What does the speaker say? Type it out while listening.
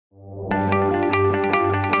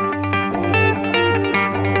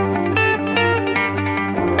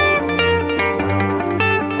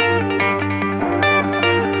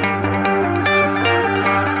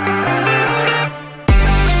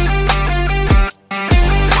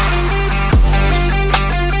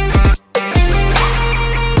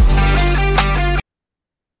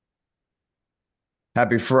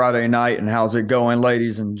Happy Friday night, and how's it going,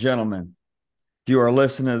 ladies and gentlemen? If you are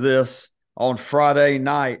listening to this on Friday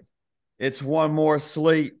night, it's one more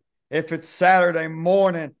sleep. If it's Saturday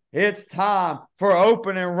morning, it's time for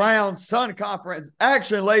opening round Sun Conference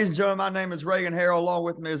action. Ladies and gentlemen, my name is Reagan Harrell. Along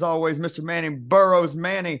with me, as always, Mr. Manny Burrows.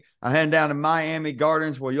 Manny, I head down to Miami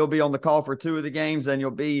Gardens where you'll be on the call for two of the games, and you'll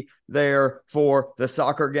be there for the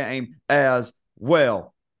soccer game as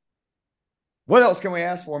well. What else can we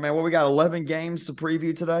ask for, man? Well, we got 11 games to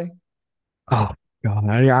preview today. Oh God,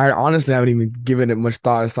 I honestly haven't even given it much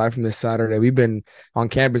thought aside from this Saturday. We've been on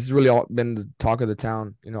campus. It's really all been the talk of the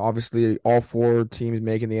town. Obviously, all four teams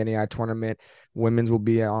making the NAI tournament. Women's will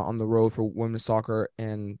be on the road for women's soccer,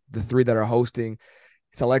 and the three that are hosting,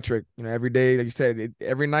 it's electric. Every day, like you said,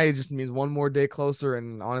 every night it just means one more day closer.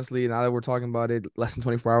 And honestly, now that we're talking about it, less than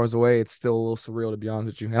 24 hours away, it's still a little surreal to be honest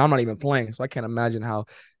with you. And I'm not even playing, so I can't imagine how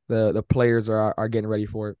the players are getting ready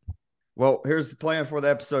for it. Well, here's the plan for the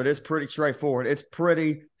episode. It's pretty straightforward. It's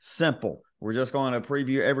pretty simple. We're just going to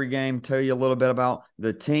preview every game, tell you a little bit about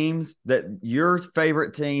the teams that your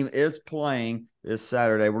favorite team is playing this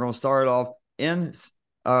Saturday. We're going to start off in,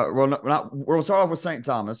 we're going to start off with St.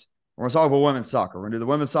 Thomas. We're going to start off with women's soccer. We're going to do the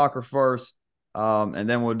women's soccer first, and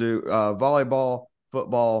then we'll do volleyball,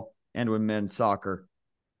 football, and with men's soccer.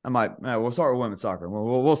 We'll start with women's soccer.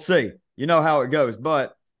 We'll see. You know how it goes,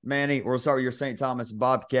 but Manny, we'll start with your St. Thomas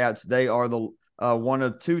Bobcats. They are the one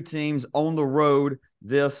of two teams on the road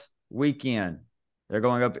this weekend. They're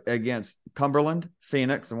going up against Cumberland,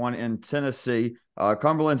 Phoenix, and one in Tennessee.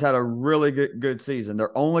 Cumberland's had a really good season.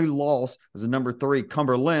 Their only loss was the number 3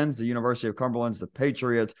 Cumberlands, the University of Cumberland's, the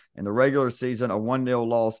Patriots, in the regular season, a 1-0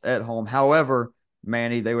 loss at home. However,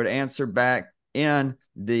 Manny, they would answer back in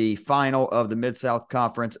the final of the Mid-South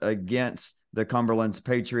Conference against the Cumberland's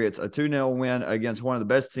Patriots, a 2-0 win against one of the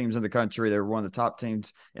best teams in the country. They were one of the top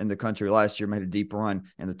teams in the country last year, made a deep run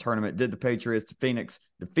in the tournament. Did the Patriots to Phoenix,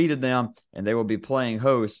 defeated them, and they will be playing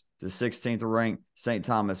host to 16th ranked St.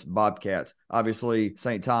 Thomas Bobcats. Obviously,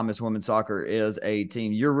 St. Thomas women's soccer is a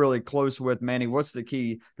team you're really close with. Manny, what's the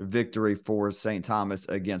key to victory for St. Thomas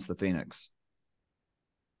against the Phoenix?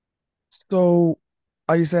 So,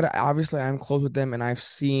 like you said, obviously I'm close with them, and I've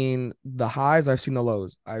seen the highs, I've seen the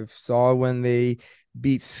lows. I've saw when they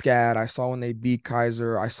beat SCAD, I saw when they beat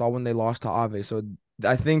Kaiser, I saw when they lost to Ave. So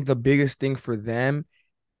I think the biggest thing for them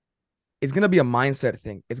is gonna be a mindset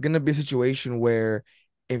thing. It's gonna be a situation where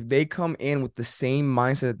if they come in with the same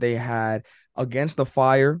mindset that they had against the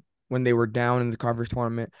Fire when they were down in the conference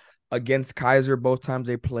tournament, against Kaiser both times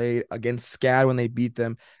they played, against SCAD when they beat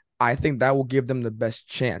them, I think that will give them the best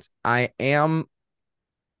chance. I am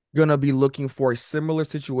gonna be looking for a similar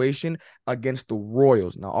situation against the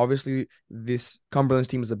Royals. Now, obviously, this Cumberland's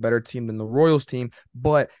team is a better team than the Royals team,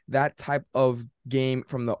 but that type of game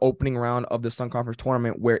from the opening round of the Sun Conference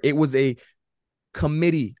tournament where it was a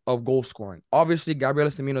committee of goal scoring. Obviously, Gabriela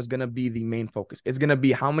Semino is going to be the main focus. It's going to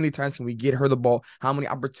be how many times can we get her the ball? How many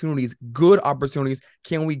opportunities, good opportunities,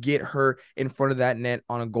 can we get her in front of that net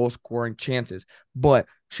on a goal scoring chances? But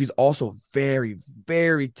she's also very,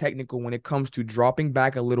 very technical when it comes to dropping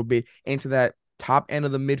back a little bit into that top end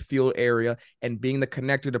of the midfield area and being the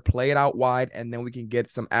connector to play it out wide, and then we can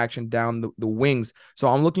get some action down the wings. So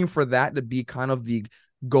I'm looking for that to be kind of the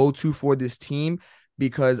go-to for this team,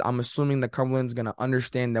 because I'm assuming the Cumberland's going to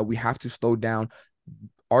understand that we have to slow down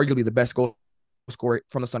arguably the best goal scorer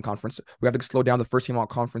from the Sun Conference. We have to slow down the first team out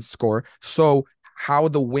conference score. So how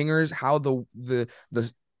the wingers, how the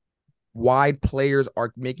wide players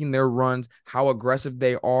are making their runs, how aggressive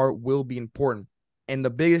they are will be important. And the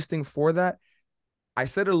biggest thing for that, I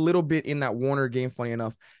said a little bit in that Warner game, funny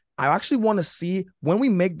enough, I actually want to see when we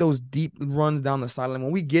make those deep runs down the sideline,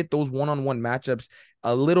 when we get those one-on-one matchups,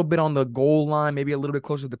 a little bit on the goal line, maybe a little bit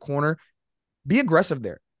closer to the corner, be aggressive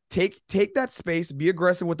there. Take that space, be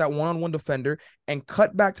aggressive with that one-on-one defender, and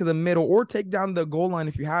cut back to the middle or take down the goal line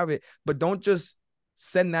if you have it. But don't just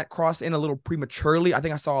send that cross in a little prematurely. I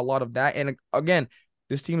think I saw a lot of that. And again,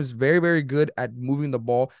 this team is very, very good at moving the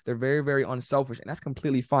ball. They're very, very unselfish, and that's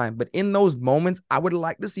completely fine. But in those moments, I would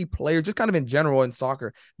like to see players, just kind of in general in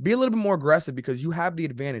soccer, be a little bit more aggressive because you have the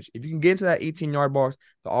advantage. If you can get into that 18-yard box,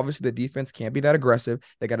 obviously the defense can't be that aggressive.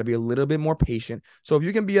 They got to be a little bit more patient. So if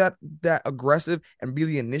you can be that aggressive and be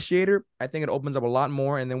the initiator, I think it opens up a lot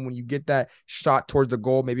more. And then when you get that shot towards the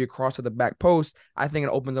goal, maybe across to the back post, I think it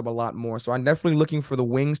opens up a lot more. So I'm definitely looking for the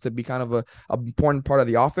wings to be kind of a important part of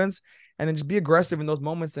the offense, and then just be aggressive in those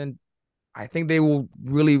moments. And I think they will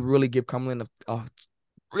really, really give Cumberland a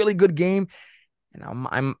really good game. And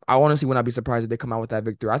I honestly would not be surprised if they come out with that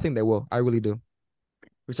victory. I think they will. I really do.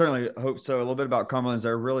 We certainly hope so. A little bit about Cumberland's,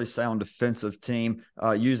 they're a really sound defensive team.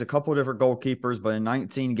 Used a couple of different goalkeepers, but in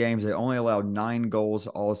 19 games, they only allowed 9 goals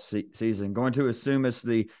all season. Going to assume it's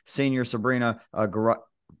the senior Sabrina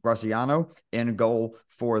Graciano in goal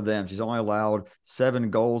for them. She's only allowed 7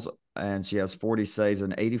 goals, and she has 40 saves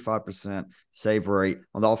and 85% save rate.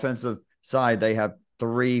 On the offensive side, they have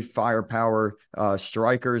 3 firepower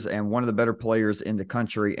strikers and one of the better players in the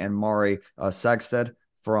country, and Mari Sagstead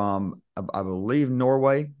from, I believe,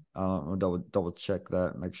 Norway. I'll double check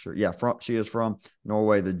that, make sure. Yeah, she is from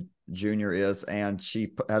Norway. The junior is, and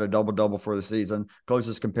she had a double for the season.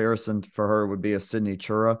 Closest comparison for her would be a Sydney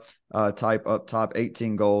Chura type up top.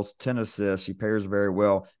 18 goals, 10 assists. She pairs very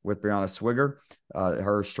well with Brianna Swigger,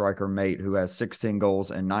 her striker mate, who has 16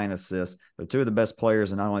 goals and 9 assists. They're 2 of the best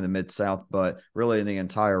players in not only the Mid-South, but really in the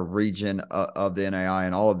entire region of the NAI.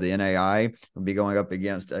 And all of the NAI will be going up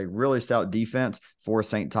against a really stout defense for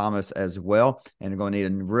St. Thomas as well. And going to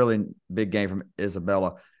need a really big game from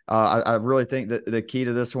Isabella. I really think that the key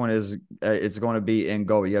to this one is it's going to be in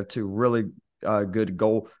goal. You have 2 really good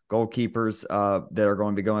goalkeepers that are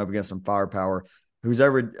going to be going up against some firepower.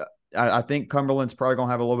 I think Cumberland's probably going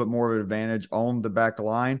to have a little bit more of an advantage on the back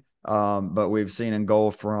line. But we've seen in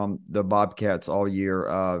goal from the Bobcats all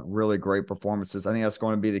year, really great performances. I think that's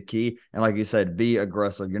going to be the key. And like you said, be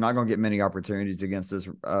aggressive. You're not going to get many opportunities against this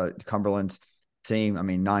Cumberland's team. I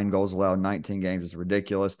mean, 9 goals allowed, 19 games is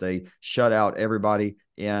ridiculous. They shut out everybody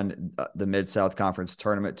in the Mid-South Conference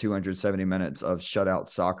tournament. 270 minutes of shutout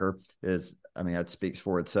soccer that speaks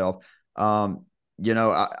for itself. I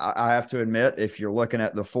have to admit, if you're looking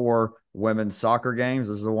at the 4 women's soccer games,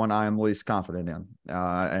 this is the one I am least confident in.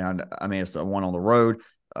 And I mean, it's the one on the road,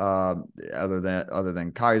 other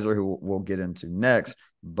than Kaiser, who we'll get into next.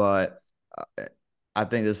 But I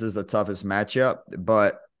think this is the toughest matchup.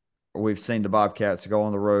 But we've seen the Bobcats go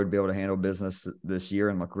on the road, be able to handle business this year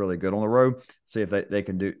and look really good on the road. See if they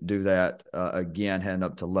can do that again, heading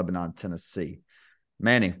up to Lebanon, Tennessee.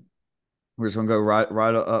 Manny, we're just going to go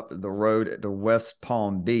right up the road to West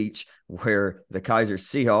Palm Beach, where the Kaiser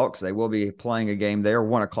Seahawks, they will be playing a game there,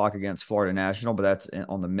 1:00 against Florida National, but that's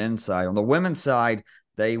on the men's side. On the women's side,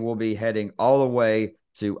 they will be heading all the way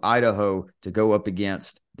to Idaho to go up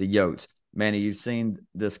against the Yotes. Manny, you've seen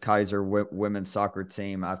this Kaiser women's soccer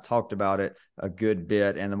team. I've talked about it a good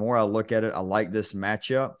bit. And the more I look at it, I like this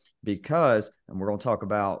matchup because, and we're going to talk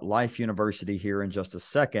about Life University here in just a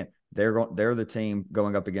second, they're the team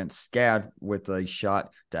going up against SCAD with a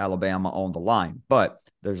shot to Alabama on the line. But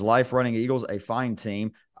there's Life Running Eagles, a fine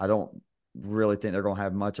team. I don't really think they're going to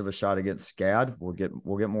have much of a shot against SCAD. We'll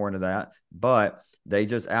get more into that. But they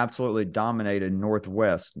just absolutely dominated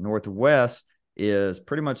Northwest. Northwest is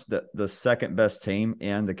pretty much the second best team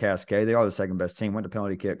in the Cascade. They are the second best team. Went to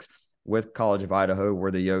penalty kicks with College of Idaho, where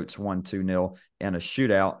the Yotes won 2-0 in a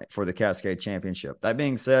shootout for the Cascade Championship. That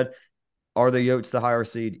being said, are the Yotes the higher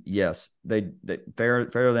seed? Yes. They fair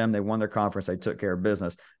to them. They won their conference. They took care of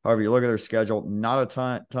business. However, you look at their schedule, not a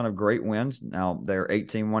ton of great wins. Now, they're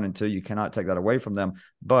 18-1-2. You cannot take that away from them.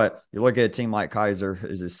 But you look at a team like Kaiser,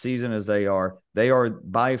 as seasoned as they are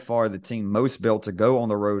by far the team most built to go on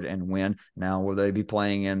the road and win. Now, will they be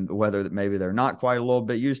playing in weather that maybe they're not quite a little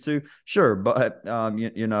bit used to? Sure. But,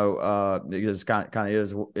 it just kind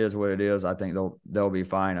of is what it is. I think they'll be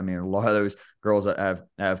fine. I mean, a lot of those girls that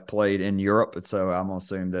have played in Europe, so I'm going to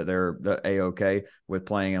assume that they're A-okay with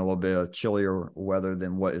playing in a little bit of chillier weather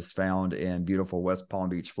than what is found in beautiful West Palm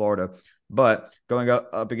Beach, Florida. But going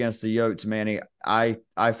up against the Yotes, Manny, I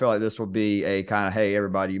feel like this will be a kind of, hey,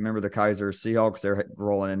 everybody, you remember the Kaiser Seahawks? They're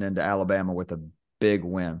rolling into Alabama with a big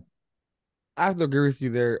win. I have to agree with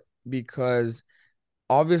you there because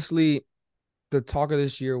obviously the talk of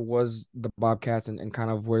this year was the Bobcats and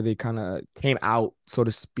kind of where they kind of came out, so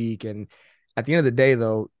to speak. And at the end of the day,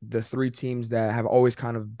 though, the 3 teams that have always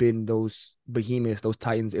kind of been those behemoths, those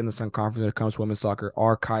titans in the Sun Conference when it comes to women's soccer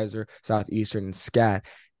are Kaiser, Southeastern, and SCAD.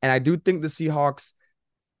 And I do think the Seahawks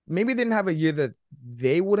maybe didn't have a year that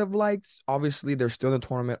they would have liked. Obviously, they're still in the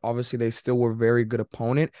tournament. Obviously, they still were a very good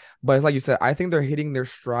opponent. But it's like you said, I think they're hitting their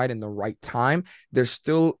stride in the right time. They're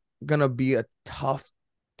still going to be a tough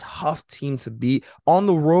team to beat. On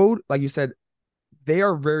the road, like you said, they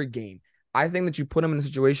are very game. I think that you put them in a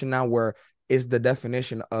situation now where is the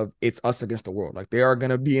definition of it's us against the world. Like they are going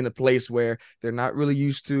to be in a place where they're not really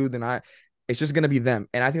used to. It's just going to be them.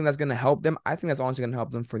 And I think that's going to help them. I think that's honestly going to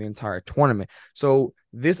help them for the entire tournament. So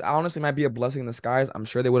this honestly might be a blessing in disguise. I'm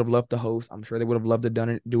sure they would have loved to host. I'm sure they would have loved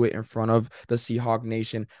to do it in front of the Seahawk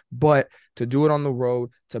Nation. But to do it on the road,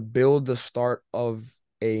 to build the start of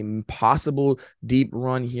a possible deep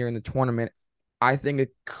run here in the tournament, I think it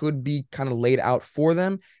could be kind of laid out for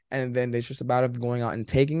them. and then it's just about going out and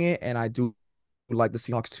taking it. And I do like the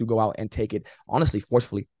Seahawks to go out and take it, honestly,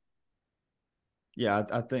 forcefully. Yeah,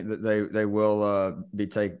 I think that they will be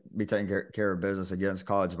taking care of business against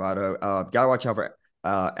College of Idaho. Got to watch out for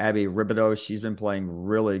Abby Ribideau. She's been playing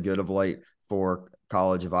really good of late for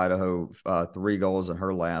College of Idaho. 3 goals in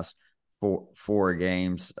her last four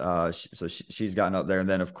games. So she's gotten up there. And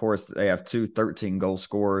then, of course, they have 2 13-goal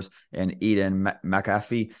scorers in Eden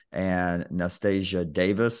McAfee and Nastasia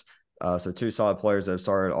Davis. So 2 solid players that have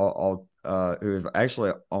started all who have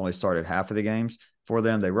actually only started half of the games for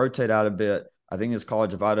them. They rotate out a bit. I think this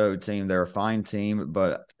College of Idaho team, they're a fine team,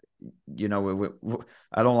 but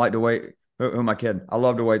I don't like to wait. Who am I kidding? I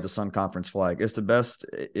love to wave the Sun Conference flag. It's the best.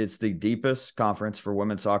 It's the deepest conference for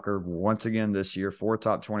women's soccer once again this year. 4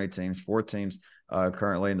 top 20 teams, 4 teams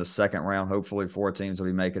currently in the second round. Hopefully 4 teams will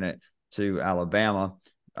be making it to Alabama,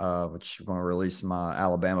 which I'm going to release my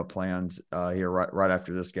Alabama plans here right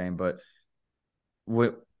after this game. But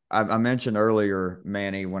I mentioned earlier,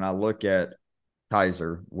 Manny, when I look at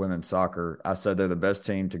Kaiser women's soccer, I said they're the best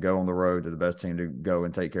team to go on the road. They're the best team to go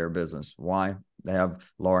and take care of business. Why? They have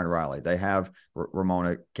Lauren Riley. They have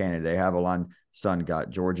Ramona Kennedy. They have Alon Sungott,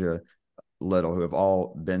 Georgia Little, who have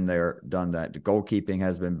all been there, done that. The goalkeeping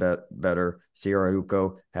has been better. Sierra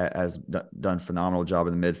Huko has done a phenomenal job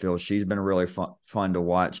in the midfield. She's been really fun to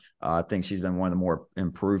watch. I think she's been one of the more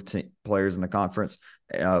improved players in the conference.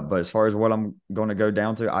 But as far as what I'm going to go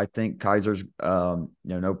down to, I think Kaiser's,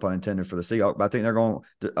 no pun intended for the Seahawks, but I think they're going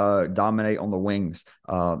to dominate on the wings.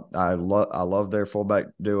 I love their fullback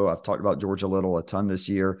duo. I've talked about Georgia Little a ton this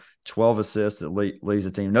year. 12 assists, it leads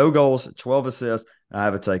the team. No goals, 12 assists. I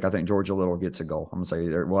have a take. I think Georgia Little gets a goal. I'm going to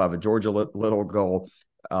say we'll have a Georgia Little goal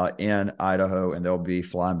in Idaho, and they'll be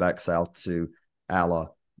flying back south to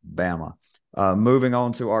Alabama. Moving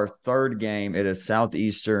on to our third game, it is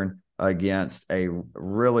Southeastern against a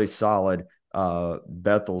really solid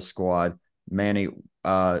Bethel squad. Manny,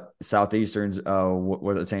 Southeastern's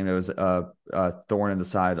was a team that was a thorn in the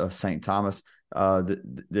side of St. Thomas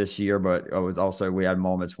this year, but it was also, we had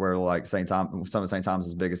moments where like some of St.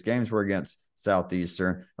 Thomas's biggest games were against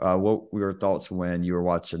Southeastern. What were your thoughts when you were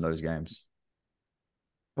watching those games?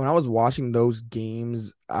 When I was watching those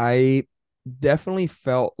games, I definitely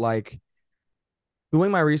felt like, doing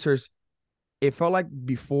my research, it felt like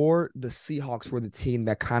before the Seahawks were the team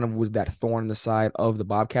that kind of was that thorn in the side of the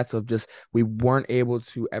Bobcats, of just we weren't able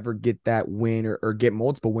to ever get that win or get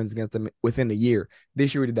multiple wins against them within a year.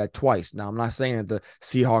 This year we did that twice. Now, I'm not saying that the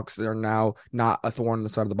Seahawks are now not a thorn in the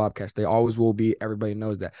side of the Bobcats. They always will be. Everybody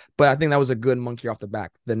knows that. But I think that was a good monkey off the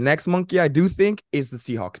back. The next monkey I do think is the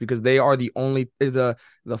Seahawks, because they are the only the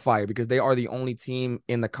Fire, because they are the only team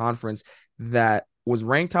in the conference that was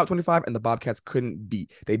ranked top 25 and the Bobcats couldn't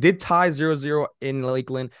beat. They did tie 0-0 in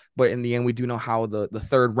Lakeland, but in the end, we do know how the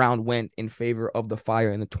third round went in favor of the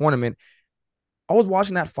Fire in the tournament. I was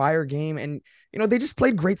watching that Fire game, and they just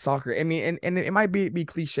played great soccer. I mean, and it might be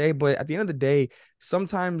cliche, but at the end of the day,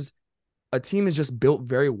 sometimes a team is just built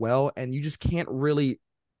very well, and you just can't really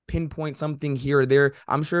pinpoint something here or there.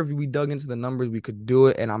 I'm sure if we dug into the numbers, we could do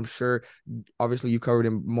it. And I'm sure, obviously, you covered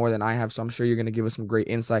him more than I have, so I'm sure you're going to give us some great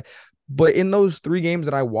insight. But in those 3 games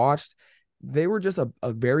that I watched, they were just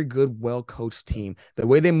a very good, well-coached team. The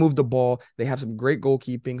way they move the ball, they have some great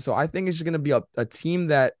goalkeeping. So I think it's just going to be a team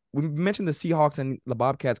that, we mentioned the Seahawks and the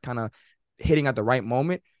Bobcats kind of hitting at the right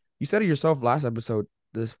moment. You said it yourself last episode.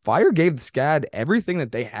 This Fire gave the SCAD everything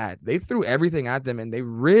that they had. They threw everything at them, and they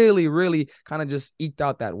really, really kind of just eked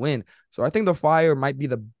out that win. So I think the Fire might be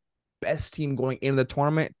the best team going into the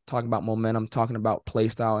tournament, talking about momentum, talking about play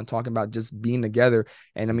style, and talking about just being together.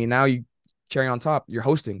 And I mean, now you cherry on top, you're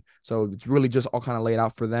hosting. So it's really just all kind of laid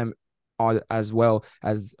out for them, as well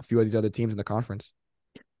as a few of these other teams in the conference.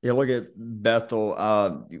 Yeah, look at Bethel.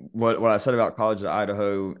 What I said about College of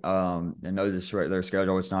Idaho, and notice their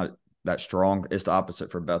schedule, it's not that strong. It's the opposite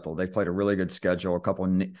for Bethel. They've played a really good schedule, a couple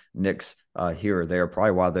of nicks here or there,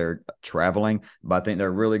 probably while they're traveling. But I think they're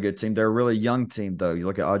a really good team. They're a really young team, though. You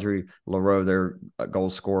look at Audrey LaRoe, their goal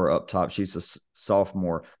scorer up top. She's a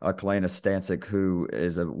sophomore. Kalena Stancic, who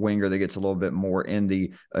is a winger that gets a little bit more in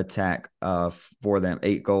the attack for them.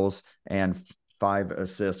 8 goals and 5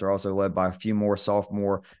 assists. They're also led by a few more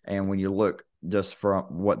sophomore. And when you look just from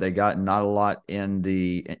what they got, not a lot in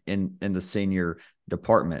the senior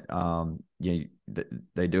department.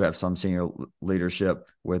 They do have some senior leadership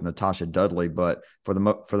with Natasha Dudley, but for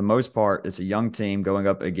the most part, it's a young team going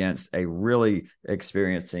up against a really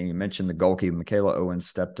experienced team. You mentioned the goalkeeper, Michaela Owens,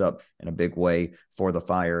 stepped up in a big way for the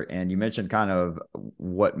Fire, and you mentioned kind of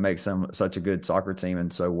what makes them such a good soccer team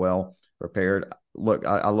and so well. prepared. Look,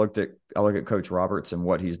 I look at Coach Roberts and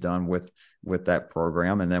what he's done with that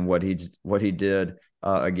program, and then what he did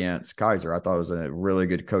against Kaiser. I thought it was a really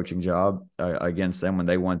good coaching job against them when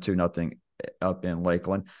they won 2-0 up in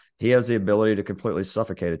Lakeland. He has the ability to completely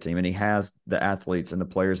suffocate a team, and he has the athletes and the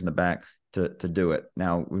players in the back to do it.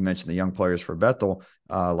 Now, we mentioned the young players for Bethel,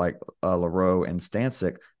 like LaRoe and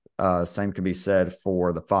Stancic. Same can be said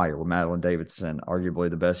for the Fire with Madeline Davidson, arguably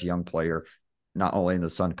the best young player, not only in the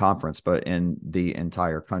Sun Conference, but in the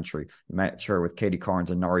entire country. Match her with Katie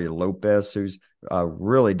Carnes and Naria Lopez, who's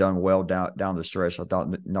really done well down the stretch. I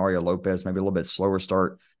thought Naria Lopez, maybe a little bit slower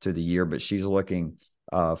start to the year, but she's looking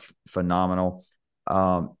phenomenal.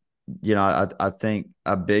 I think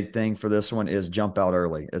a big thing for this one is jump out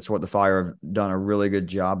early. It's what the Fire have done a really good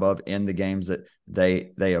job of in the games that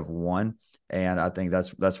they have won. And I think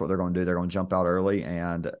that's what they're going to do. They're going to jump out early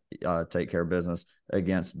and take care of business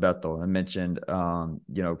against Bethel. I mentioned, kind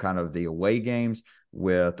of the away games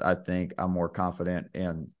with, I think I'm more confident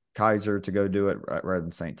in Kaiser to go do it rather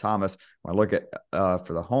than St. Thomas. When I look at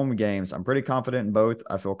for the home games, I'm pretty confident in both.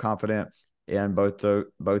 I feel confident in both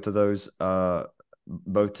of those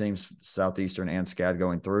both teams, Southeastern and SCAD,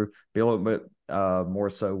 going through. Be a little bit more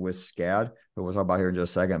so with SCAD, who we'll talk about here in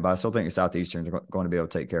just a second. But I still think Southeastern is going to be able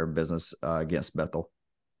to take care of business against Bethel.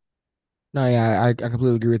 No, yeah, I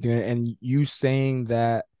completely agree with you. And you saying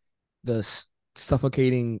that the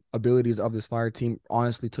suffocating abilities of this Fire team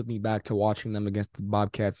honestly took me back to watching them against the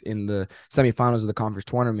Bobcats in the semifinals of the conference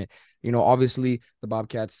tournament. Obviously the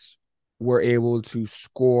Bobcats were able to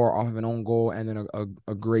score off of an own goal and then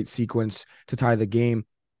a great sequence to tie the game.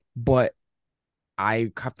 But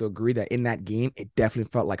I have to agree that in that game, it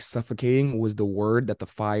definitely felt like suffocating was the word that the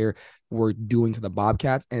Fire were doing to the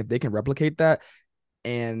Bobcats. And if they can replicate that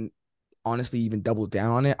and honestly even double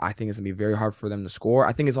down on it, I think it's going to be very hard for them to score.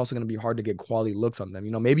 I think it's also going to be hard to get quality looks on them.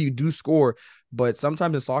 Maybe you do score, but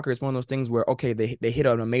sometimes in soccer, it's one of those things where, okay, they hit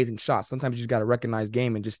an amazing shot. Sometimes you just got to recognize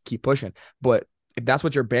game and just keep pushing. But if that's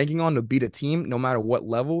what you're banking on to beat a team, no matter what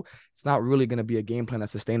level, it's not really going to be a game plan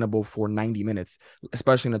that's sustainable for 90 minutes,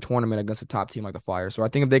 especially in a tournament against a top team like the Fire. So I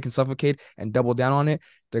think if they can suffocate and double down on it,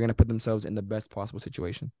 they're going to put themselves in the best possible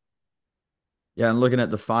situation. Yeah, and looking at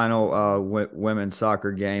the final women's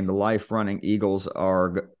soccer game, the Life Running Eagles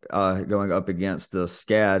are going up against the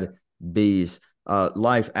SCAD Bees.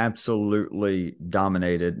 Life absolutely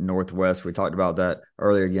dominated Northwest. We talked about that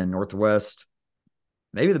earlier. Again, Northwest,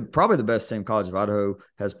 maybe probably the best team College of Idaho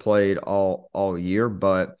has played all year,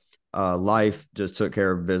 but Life just took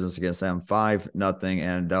care of business against them 5-0,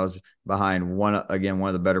 and that was behind one of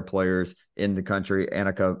the better players in the country,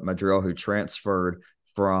 Annika Madrill, who transferred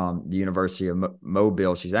from the University of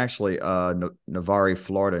Mobile. She's actually a Navarre,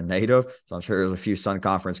 Florida native, so I'm sure there's a few Sun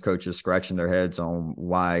Conference coaches scratching their heads on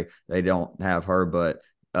why they don't have her, but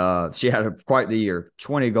she had quite the year.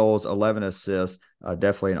 20 goals, 11 assists,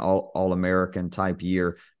 definitely an all-American type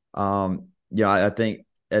year. I think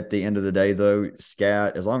at the end of the day, though,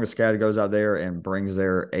 SCAD, as long as SCAD goes out there and brings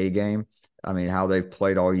their A game, I mean, how they've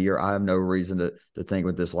played all year, I have no reason to think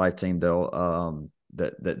with this Life team they'll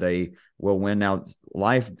that they will win. Now,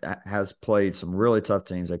 Life has played some really tough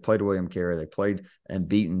teams. They played William Carey. They played and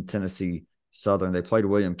beaten Tennessee Southern. They played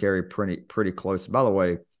William Carey pretty close. By the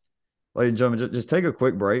way, ladies and gentlemen, just take a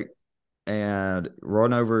quick break and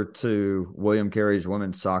run over to William Carey's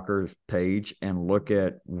women's soccer page and look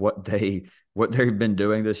at what they've been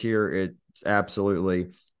doing this year. It's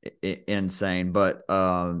absolutely insane. But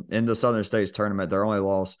in the Southern States tournament, their only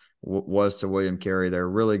loss was to William Carey. They're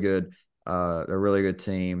really good. They're a really good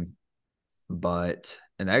team, and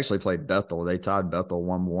they actually played Bethel. They tied Bethel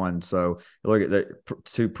 1-1. So look at the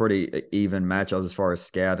two pretty even matchups as far as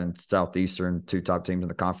SCAD and Southeastern, two top teams in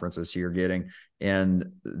the conference this year, getting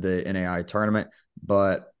in the NAI tournament.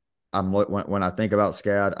 But when I think about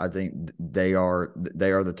SCAD, I think they are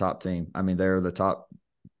the top team. I mean, they're the top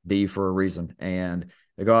B for a reason, and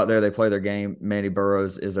they go out there, they play their game. Manny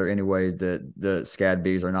Burroughs, is there any way that the SCAD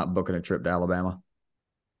Bees are not booking a trip to Alabama?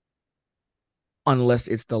 Unless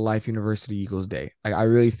it's the Life University Eagles day. I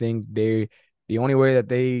really think the only way that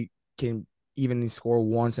they can even score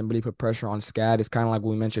once and really put pressure on SCAD is kind of like what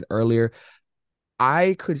we mentioned earlier.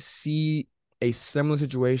 I could see a similar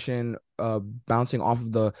situation bouncing off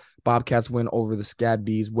of the Bobcats win over the SCAD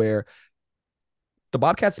Bees, where the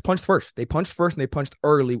Bobcats punched first. They punched first and they punched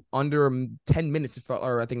early. Under 10 minutes,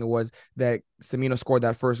 or I think it was, that Semino scored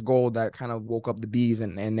that first goal that kind of woke up the Bees,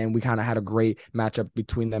 and then we kind of had a great matchup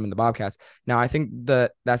between them and the Bobcats. Now, I think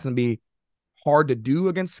that's going to be hard to do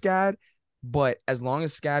against SCAD, but as long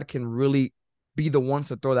as SCAD can really be the ones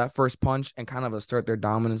to throw that first punch and kind of assert their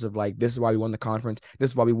dominance of like, this is why we won the conference.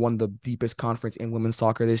 This is why we won the deepest conference in women's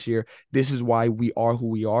soccer this year. This is why we are who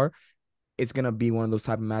we are. It's going to be one of those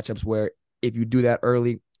type of matchups where if you do that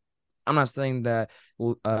early, I'm not saying that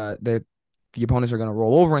that the opponents are going to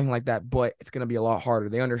roll over or anything like that, but it's going to be a lot harder.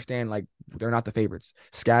 They understand like they're not the favorites.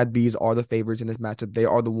 SCAD Bees are the favorites in this matchup. They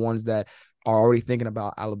are the ones that are already thinking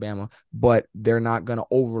about Alabama, but they're not going to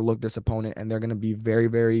overlook this opponent, and they're going to be very,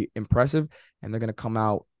 very impressive, and they're going to come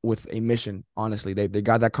out with a mission. Honestly, they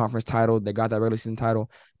got that conference title, they got that regular season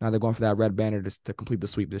title. Now they're going for that red banner to complete the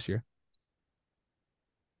sweep this year.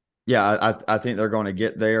 Yeah, I think they're going to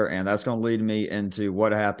get there, and that's going to lead me into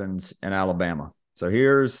what happens in Alabama. So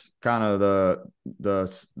here's kind of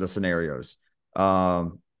the scenarios. I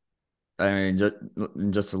mean,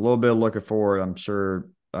 just a little bit of looking forward. I'm sure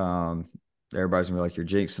everybody's gonna be like, you're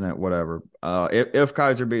jinxing it, whatever. If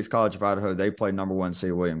Kaiser beats College of Idaho, they play number 1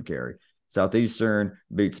 seed William Carey. Southeastern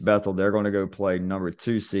beats Bethel. They're going to go play number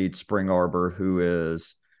 2 seed Spring Arbor, who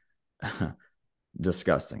is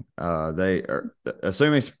disgusting. They are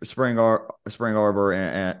assuming Spring Arbor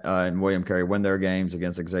and William Carey win their games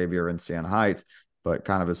against Xavier and Siena Heights, but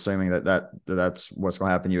kind of assuming that's what's going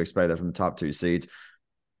to happen. You expect that from the top 2 seeds.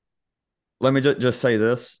 Let me just say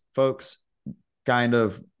this, folks. Kind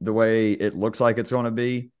of the way it looks like it's going to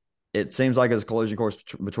be, it seems like it's a collision course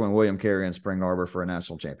between William Carey and Spring Arbor for a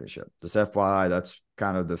national championship. Just FYI, that's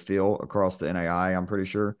kind of the feel across the NAI, I'm pretty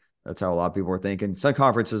sure. That's how a lot of people are thinking. Sun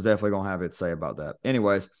Conference is definitely going to have its say about that.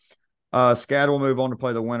 Anyways, SCAD will move on to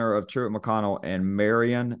play the winner of Truett McConnell and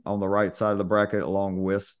Marion on the right side of the bracket, along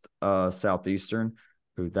with Southeastern,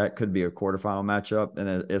 who that could be a quarterfinal matchup. And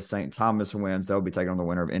then if St. Thomas wins, they'll be taking on the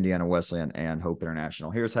winner of Indiana Wesleyan and Hope International.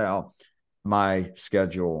 Here's how my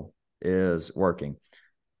schedule is working.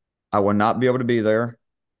 I will not be able to be there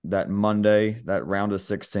that Monday, that round of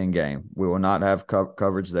 16 game. We will not have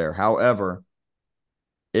coverage there. However,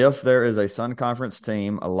 if there is a Sun Conference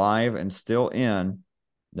team alive and still in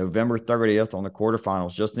November 30th on the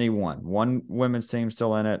quarterfinals, just need one women's team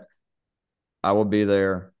still in it, I will be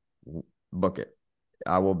there. Book it.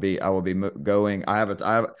 I will be going.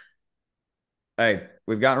 Hey,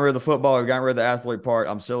 we've gotten rid of the football. We've gotten rid of the athlete part.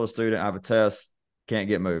 I'm still a student. I have a test. Can't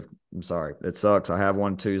get moved. I'm sorry. It sucks. I have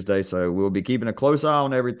one Tuesday, so we'll be keeping a close eye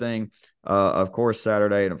on everything. Of course,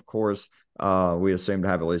 Saturday, and of course, we assume to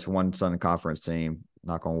have at least one Sun Conference team,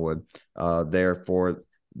 knock on wood, there for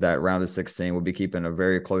that round of 16. We'll be keeping a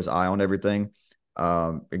very close eye on everything.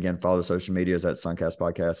 Again, follow the social medias at Suncast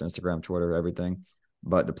Podcast, Instagram, Twitter, everything.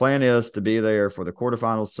 But the plan is to be there for the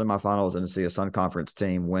quarterfinals, semifinals, and to see a Sun Conference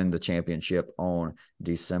team win the championship on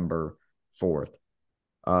December 4th.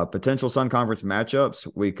 Potential Sun Conference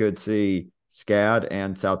matchups, we could see SCAD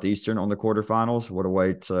and Southeastern on the quarterfinals. What a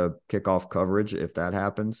way to kick off coverage if that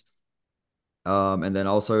happens. And then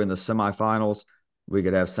also in the semifinals, we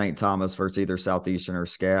could have St. Thomas versus either Southeastern or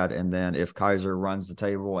SCAD. And then if Kaiser runs the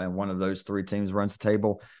table and one of those 3 teams runs the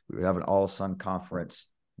table, we would have an all Sun Conference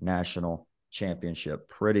national championship.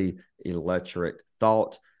 Pretty electric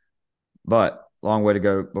thought, but long way to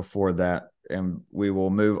go before that. And we will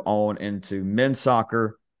move on into men's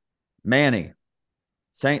soccer. Manny,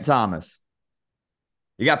 St. Thomas,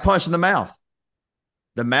 you got punched in the mouth.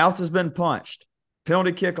 The mouth has been punched.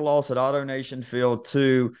 Penalty kick loss at Auto Nation Field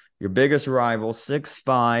to your biggest rival,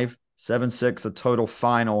 6-5, 7-6, a total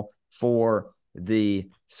final for the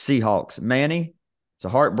Seahawks. Manny, it's a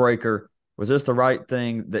heartbreaker. Was this the right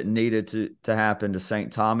thing that needed to happen to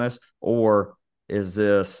St. Thomas, or is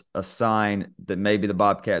this a sign that maybe the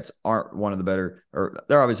Bobcats aren't one of the better, or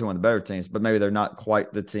they're obviously one of the better teams, but maybe they're not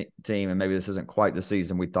quite the team, and maybe this isn't quite the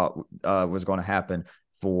season we thought was going to happen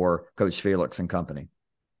for Coach Felix and company?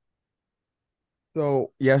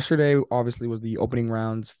 So yesterday, obviously, was the opening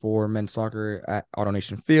rounds for men's soccer at Auto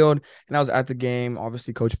Nation Field, and I was at the game.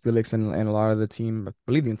 Obviously, Coach Felix and a lot of the team, I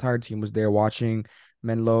believe the entire team was there watching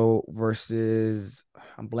Menlo versus,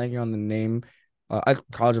 I'm blanking on the name,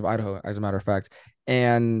 College of Idaho, as a matter of fact.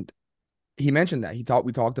 And he mentioned that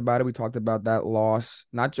we talked about it. We talked about that loss,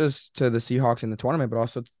 not just to the Seahawks in the tournament, but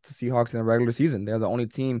also to Seahawks in the regular season. They're the only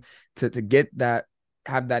team to get that,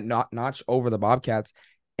 have that notch over the Bobcats.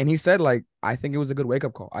 And he said, like, I think it was a good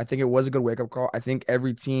wake-up call. I think it was a good wake-up call. I think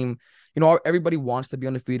every team, everybody wants to be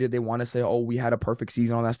undefeated. They want to say, oh, we had a perfect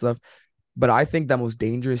season, all that stuff. But I think the most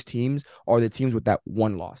dangerous teams are the teams with that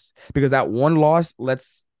one loss. Because that one loss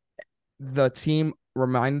lets the team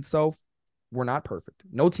remind itself, we're not perfect.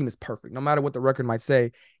 No team is perfect, no matter what the record might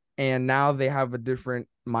say. And now they have a different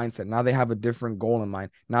mindset. Now they have a different goal in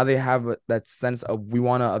mind. Now they have that sense of, we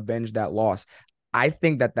want to avenge that loss. I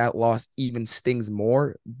think that loss even stings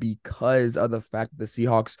more because of the fact that the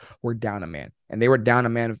Seahawks were down a man, and they were down a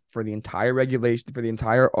man for the entire regulation, for the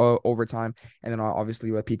entire overtime, and then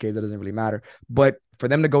obviously with PKs that doesn't really matter. But for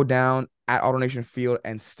them to go down at AutoNation Field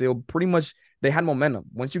and still pretty much they had momentum.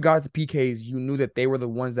 Once you got the PKs, you knew that they were the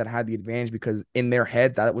ones that had the advantage because in their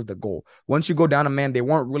head that was the goal. Once you go down a man, they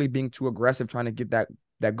weren't really being too aggressive trying to get that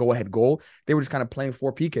go ahead goal. They were just kind of playing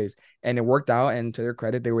for PKs, and it worked out. And to their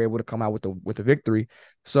credit, they were able to come out with the victory.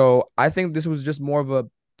 So I think this was just more of a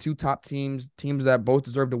two top teams that both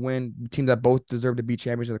deserve to win, teams that both deserve to be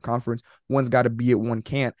champions of the conference. One's got to be it, one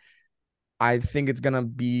can't. I think it's gonna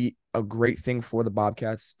be a great thing for the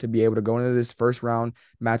Bobcats to be able to go into this first round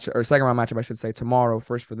match or second round matchup, I should say, tomorrow,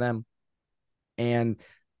 first for them, and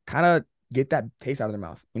kind of get that taste out of their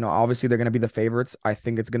mouth. Obviously they're gonna be the favorites. I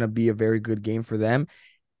think it's gonna be a very good game for them.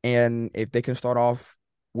 And if they can start off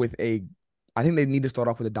with I think they need to start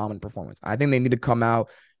off with a dominant performance. I think they need to come out,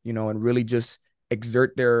 and really just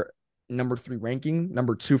exert their number 3 ranking,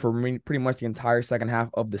 number 2 for pretty much the entire second half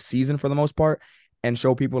of the season for the most part, and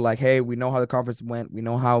show people like, hey, we know how the conference went. We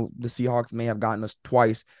know how the Seahawks may have gotten us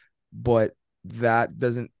twice, but that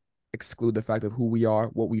doesn't exclude the fact of who we are,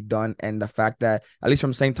 what we've done, and the fact that, at least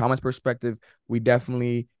from St. Thomas perspective, we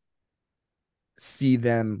definitely see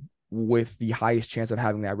them with the highest chance of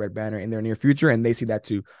having that red banner in their near future, and they see that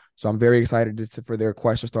too. So I'm very excited for their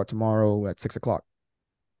quest to start tomorrow at 6 o'clock.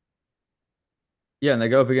 Yeah, and they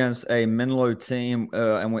go up against a Menlo team,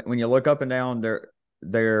 and when you look up and down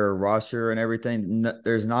their roster and everything,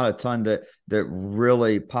 there's not a ton that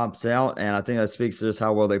really pops out, and I think that speaks to just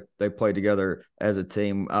how well they play together as a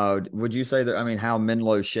team. Would you say that? I mean, how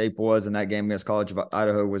Menlo's shape was in that game against College of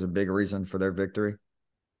Idaho was a big reason for their victory?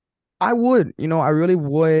 I would, I really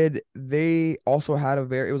would. They also had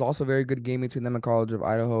it was also a very good game between them and College of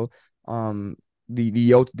Idaho. Um, the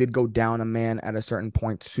Yotes did go down a man at a certain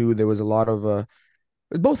point too. There was a lot of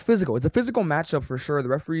it's both physical. It's a physical matchup for sure. The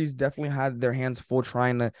referees definitely had their hands full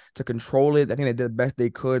trying to control it. I think they did the best they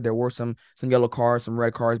could. There were some yellow cards, some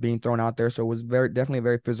red cards being thrown out there, so it was definitely a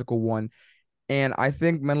very physical one. And I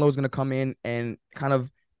think Menlo is going to come in and kind of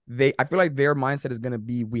I feel like their mindset is going to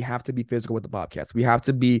be, we have to be physical with the Bobcats. We have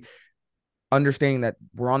to be understanding that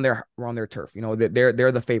we're on their turf. That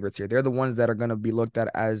they're the favorites here. They're the ones that are going to be looked at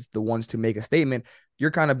as the ones to make a statement.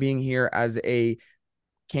 You're kind of being here as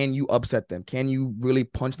can you upset them? Can you really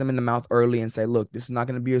punch them in the mouth early and say, look, this is not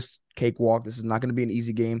going to be a cakewalk. This is not going to be an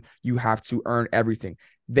easy game. You have to earn everything.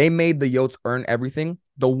 They made the Yotes earn everything.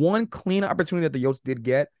 The one clean opportunity that the Yotes did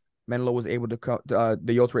get, Menlo was able to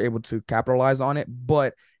the Yotes were able to capitalize on it.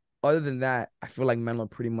 But other than that, I feel like Menlo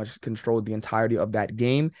pretty much controlled the entirety of that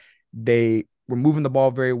game. They were moving the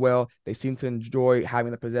ball very well. They seemed to enjoy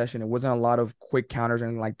having the possession. It wasn't a lot of quick counters or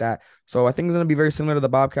anything like that. So I think it's going to be very similar to the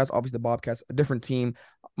Bobcats. Obviously, the Bobcats, a different team,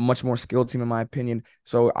 much more skilled team in my opinion.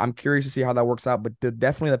 So I'm curious to see how that works out. But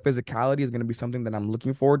definitely the physicality is going to be something that I'm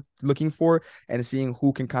looking for, and seeing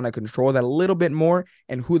who can kind of control that a little bit more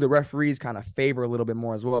and who the referees kind of favor a little bit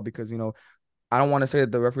more as well. Because I don't want to say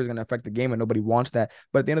that the referee is going to affect the game and nobody wants that.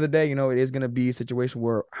 But at the end of the day, it is going to be a situation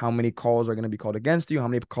where how many calls are going to be called against you, how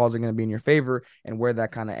many calls are going to be in your favor, and where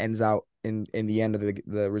that kind of ends out in the end of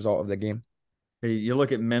the result of the game. You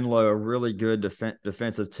look at Menlo, a really good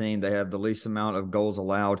defensive team. They have the least amount of goals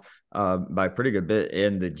allowed by a pretty good bit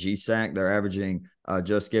in the GSAC. They're averaging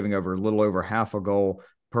just giving over a little over half a goal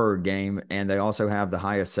per game, and they also have the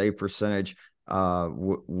highest save percentage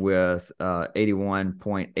with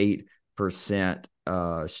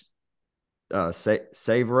 81.8%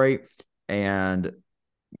 save rate. And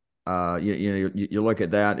you look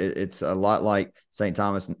at that, it's a lot like St.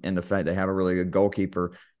 Thomas in the fact they have a really good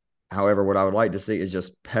goalkeeper. However, what I would like to see is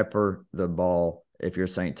just pepper the ball. If you're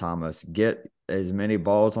St. Thomas, get as many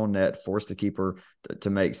balls on net, force the keeper to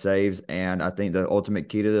make saves. And I think the ultimate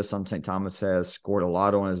key to this, something St. Thomas has scored a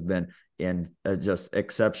lot on, has been in just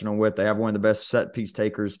exceptional with. They have one of the best set piece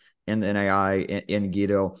takers in the NAI in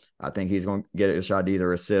Guido. I think he's going to get a shot to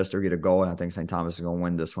either assist or get a goal. And I think St. Thomas is going to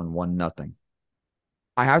win this one 1-0.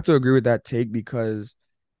 I have to agree with that take because,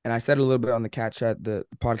 and I said a little bit on the Cat Chat, the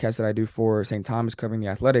podcast that I do for St. Thomas covering the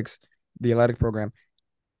athletic program.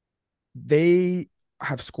 They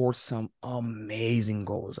have scored some amazing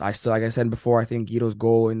goals. Like I said before, I think Guido's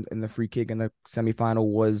goal in the free kick in the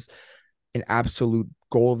semifinal was an absolute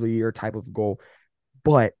goal of the year type of goal.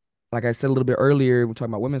 But like I said a little bit earlier, we're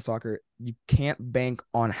talking about women's soccer, you can't bank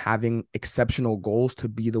on having exceptional goals to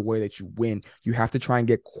be the way that you win. You have to try and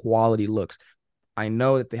get quality looks. I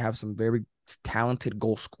know that they have some very talented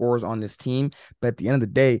goal scorers on this team, but at the end of the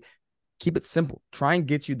day, keep it simple. Try and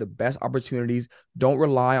get you the best opportunities. Don't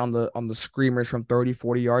rely on the screamers from 30,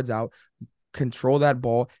 40 yards out. control that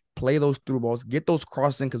ball, play those through balls, get those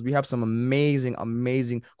crosses in, because we have some amazing,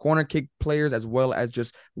 amazing corner kick players as well as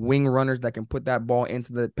just wing runners that can put that ball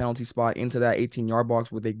into the penalty spot, into that 18-yard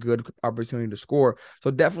box with a good opportunity to score.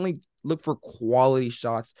 So definitely look for quality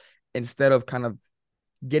shots instead of kind of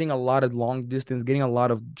getting a lot of long distance, getting a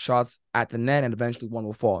lot of shots at the net, and eventually one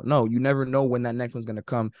will fall. No, you never know when that next one's going to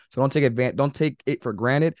come. So don't take it for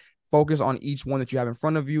granted. Focus on each one that you have in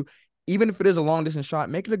front of you. Even if it is a long distance shot,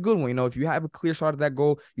 make it a good one. You know, if you have a clear shot at that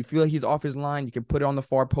goal, you feel like he's off his line, you can put it on the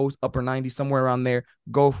far post, upper 90, somewhere around there.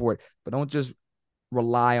 Go for it. But don't just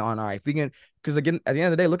rely on, all right, if we can, because again, at the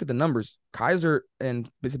end of the day, look at the numbers. Kaiser and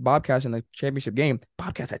Bobcats in the championship game,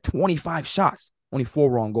 Bobcats had 25 shots, only 4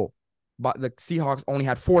 were on goal. But the Seahawks only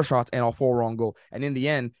had 4 shots and all 4 were on goal. And in the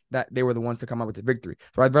end, that they were the ones to come out with the victory.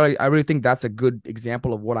 So I really think that's a good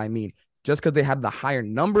example of what I mean. Just because they had the higher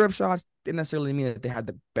number of shots didn't necessarily mean that they had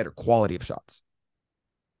the better quality of shots.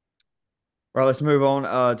 All right, let's move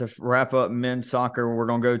on to wrap up men's soccer. We're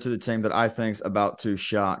going to go to the team that I think is about to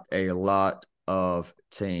shock a lot of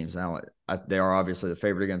teams. Now, they are obviously the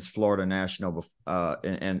favorite against Florida National,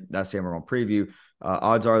 and that's the game we're going to preview.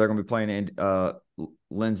 Odds are they're going to be playing in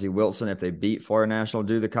Lindsey Wilson if they beat Florida National,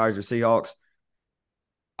 do the Kaiser Seahawks.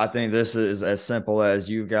 I think this is as simple as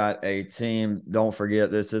you've got a team. Don't forget,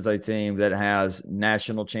 this is a team that has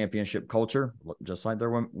national championship culture, just like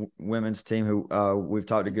their women's team, who we've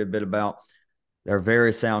talked a good bit about. They're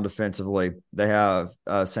very sound defensively. They have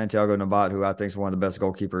Santiago Nabat, who I think is one of the best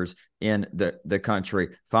goalkeepers in the country.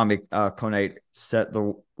 Fami Konate set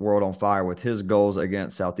the world on fire with his goals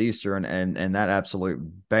against Southeastern and that absolute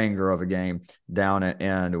banger of a game down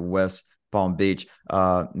in West Palm Beach.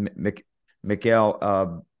 Mikel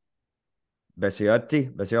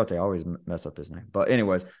Besiotti, I always mess up his name. But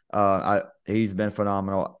anyways, he's been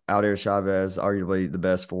phenomenal. Aldir Chavez, arguably the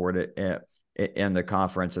best forward in the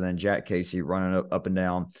conference, and then Jack Casey running up and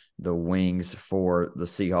down the wings for the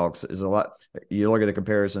Seahawks is a lot. You look at the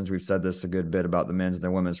comparisons. We've said this a good bit about the men's and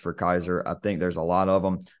the women's for Kaiser. I think there's a lot of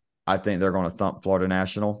them. I think they're going to thump Florida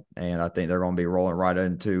National, and I think they're going to be rolling right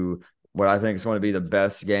into what I think is going to be the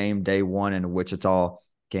best game day one in Wichita,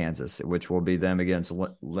 Kansas, which will be them against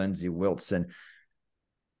Lindsey Wilson.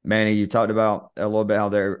 Manny, you talked about a little bit how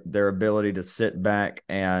their ability to sit back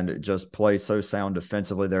and just play so sound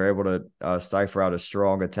defensively. They're able to stifle out a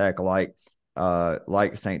strong attack like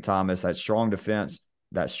St. Thomas, that strong defense,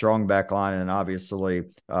 that strong back line, and obviously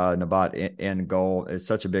Nabat in goal is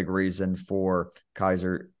such a big reason for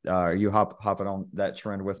Kaiser. Are you hopping on that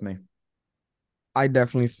trend with me? I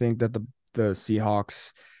definitely think that the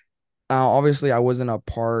Seahawks. Obviously, I wasn't a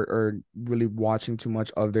part or really watching too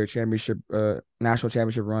much of their national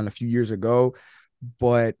championship run a few years ago.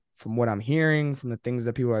 But from what I'm hearing, from the things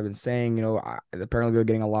that people have been saying, you know, apparently they're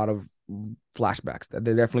getting a lot of flashbacks. That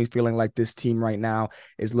they're definitely feeling like this team right now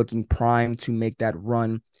is looking prime to make that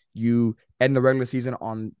run. You end the regular season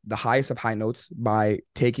on the highest of high notes by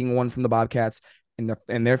taking one from the Bobcats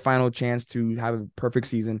in their final chance to have a perfect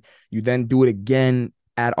season. You then do it again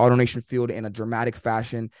at AutoNation Field in a dramatic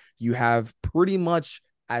fashion. You have pretty much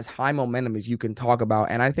as high momentum as you can talk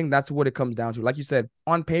about. And I think that's what it comes down to. Like you said,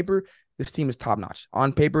 on paper, this team is top notch.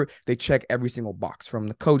 On paper, they check every single box, from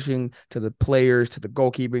the coaching to the players to the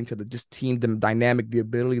goalkeeping to the just team dynamic, the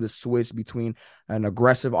ability to switch between an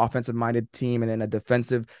aggressive offensive minded team and then a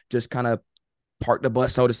defensive, just kind of park the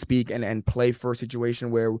bus, so to speak, and play for a situation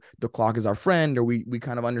where the clock is our friend, or we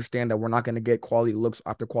kind of understand that we're not going to get quality looks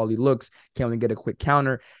after quality looks, can only get a quick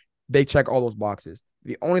counter. They check all those boxes.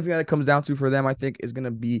 The only thing that it comes down to for them, I think, is going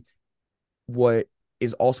to be what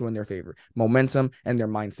is also in their favor: momentum and their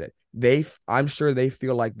mindset. I'm sure they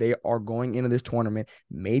feel like they are going into this tournament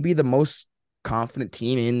maybe the most confident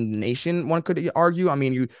team in the nation, one could argue. I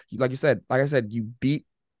mean, you like I said, you beat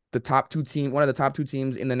one of the top 2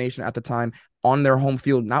 teams in the nation at the time on their home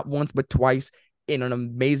field, not once, but twice, in an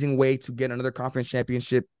amazing way to get another conference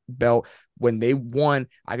championship belt. When they won,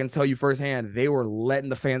 I can tell you firsthand, they were letting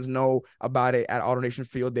the fans know about it at AutoNation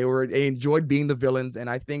Field. They enjoyed being the villains. And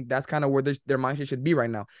I think that's kind of where their mindset should be right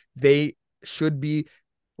now. They should be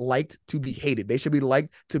liked to be hated. They should be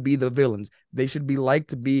liked to be the villains. They should be liked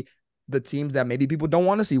to be the teams that maybe people don't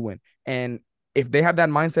want to see win. And if they have that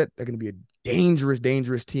mindset, they're going to be a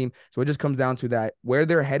dangerous team. So it just comes down to that. Where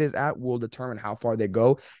their head is at will determine how far they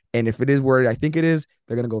go. And if it is where I think it is,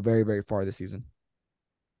 they're going to go very, very far this season.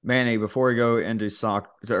 Manny, before we go into soccer,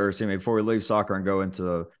 or excuse me, before we leave soccer and go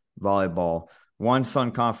into volleyball, one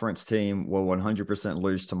Sun Conference team will 100%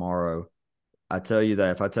 lose tomorrow. I tell you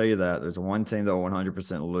that. If I tell you that, there's one team that will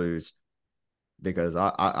 100% lose, because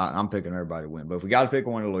I'm picking everybody to win. But if we got to pick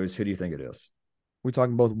one to lose, who do you think it is? We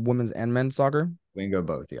talking both women's and men's soccer? We can go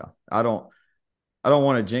both. Yeah. I don't. I don't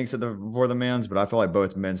want to jinx it for the men's, but I feel like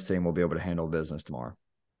both men's team will be able to handle business tomorrow.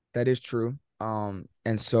 That is true. And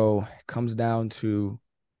so it comes down to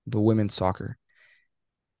the women's soccer.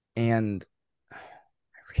 And I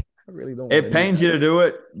really don't want It to do pains that. you to do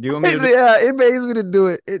it. Do you want me to do it? Yeah, it pays me to do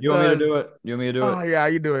it. It You want me to does. do it? You want me to do it? Oh yeah,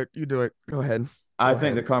 you do it. You do it. Go ahead. I Go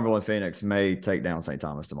think the ahead. Cumberland Phoenix may take down St.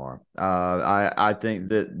 Thomas tomorrow. I think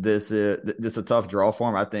that this is a tough draw for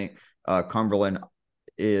them. I think Cumberland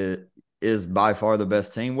is by far the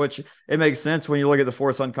best team, which it makes sense when you look at the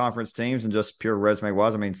four Sun Conference teams and just pure resume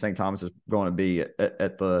wise. I mean, St. Thomas is going to be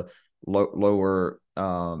at the lower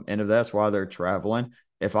end of that. That's why they're traveling.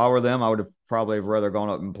 If I were them, I would have probably rather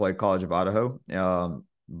gone up and played College of Idaho.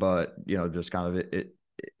 But just kind of it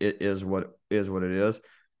is what it is.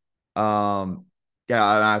 Um,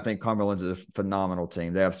 yeah, I think Cumberland's a phenomenal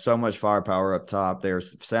team. They have so much firepower up top. They're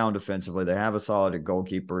sound defensively. They have a solid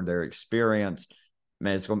goalkeeper. They're experienced.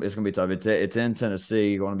 Man, it's gonna be tough. It's in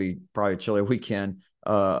Tennessee. Going to be probably a chilly weekend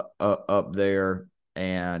up there.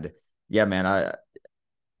 And yeah, man,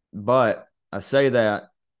 but I say that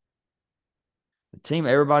the team,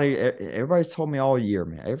 everybody's told me all year,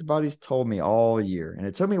 man. Everybody's told me all year, and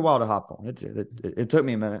it took me a while to hop on. It took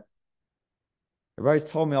me a minute. Everybody's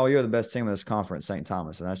told me all year the best team in this conference, St.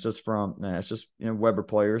 Thomas, and that's just Weber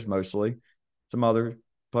players mostly, some other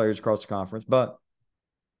players across the conference, but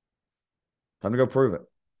time to go prove it.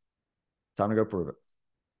 Time to go prove it.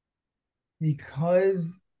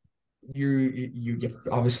 Because you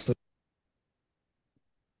obviously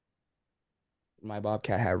my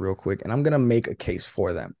Bobcat hat real quick, and I'm gonna make a case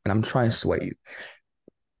for them, and I'm trying to sway you.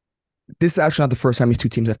 This is actually not the first time these two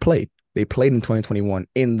teams have played. They played in 2021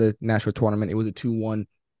 in the national tournament. It was a 2-1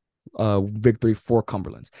 victory for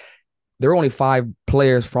Cumberlands. There were only 5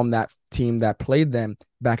 players from that team that played them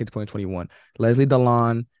back in 2021. Leslie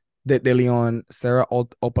Delon, De Leon, Sarah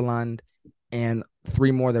Opaland, and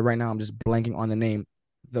 3 more that right now I'm just blanking on the name.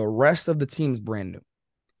 The rest of the team's brand new.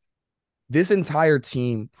 This entire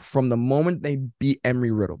team, from the moment they beat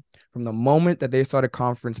Emory Riddle, from the moment that they started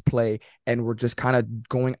conference play and were just kind of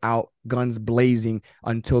going out guns blazing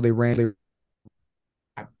until they ran.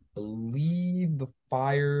 I believe the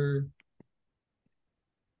Fire.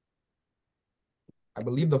 I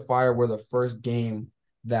believe the Fire were the first game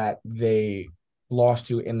that they lost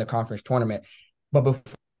to in the conference tournament. But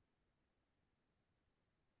before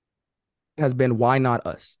has been, why not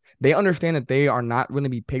us? They understand that they are not going to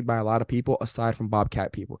be picked by a lot of people aside from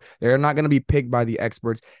Bobcat people. They're not going to be picked by the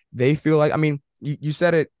experts. They feel like, I mean, you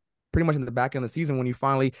said it pretty much in the back end of the season when you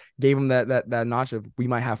finally gave them that notch of we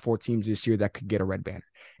might have 4 teams this year that could get a red banner.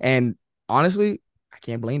 And honestly, I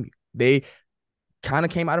can't blame you. They kind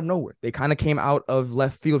of came out of nowhere. They kind of came out of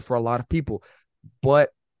left field for a lot of people.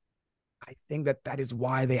 But I think that is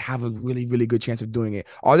why they have a really, really good chance of doing it.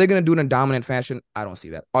 Are they going to do it in dominant fashion? I don't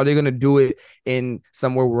see that. Are they going to do it in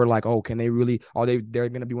somewhere where we're like, oh, can they really? They're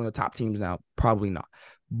going to be one of the top teams now? Probably not.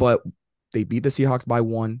 But they beat the Seahawks by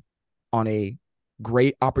 1 on a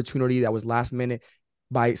great opportunity that was last minute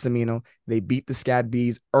by Semino. They beat the Scad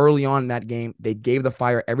Bees early on in that game. They gave the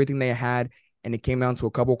Fire everything they had, and it came down to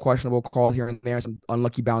a couple questionable calls here and there, some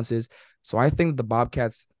unlucky bounces. So I think the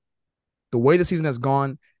Bobcats, the way the season has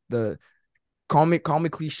gone, the call me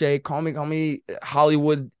cliche, call me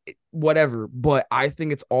Hollywood, whatever. But I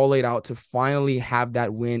think it's all laid out to finally have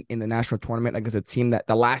that win in the national tournament against a team that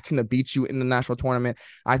the last team to beat you in the national tournament,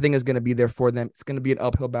 I think is going to be there for them. It's going to be an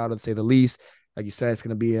uphill battle to say the least. Like you said, it's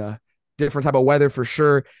going to be a different type of weather for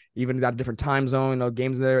sure. Even got a different time zone.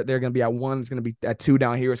 Games they're going to be at 1. It's going to be at 2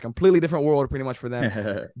 down here. It's a completely different world pretty much for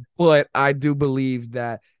them. But I do believe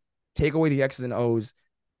that take away the X's and O's.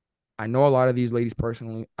 I know a lot of these ladies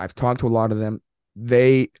personally. I've talked to a lot of them.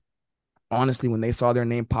 They honestly, when they saw their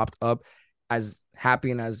name popped up, as happy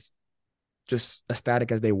and as just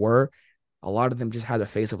ecstatic as they were, a lot of them just had a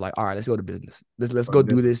face of like, all right, let's go to business. Let's go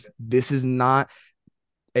do this. This is not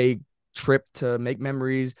a trip to make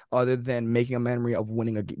memories other than making a memory of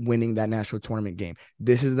winning that national tournament game.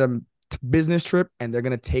 This is the business trip, and they're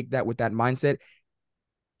going to take that with that mindset.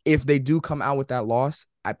 If they do come out with that loss,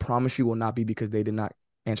 I promise you will not be because they did not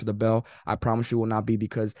answer the bell. I promise you will not be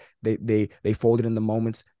because they folded in the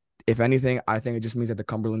moments. If anything, I think it just means that the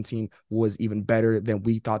Cumberland team was even better than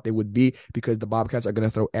we thought they would be because the Bobcats are going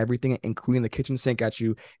to throw everything, including the kitchen sink at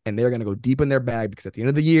you, and they're going to go deep in their bag because at the end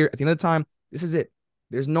of the year, at the end of the time, this is it.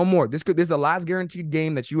 There's no more. This is the last guaranteed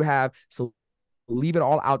game that you have. So leave it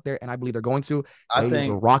all out there, and I believe they're going to. I Ladies, we're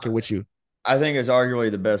think rocking with you. I think it's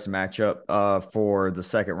arguably the best matchup for the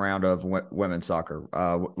second round of women's soccer.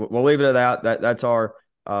 We'll leave it at that. That's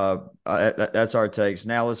our takes.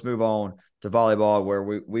 Now let's move on to volleyball, where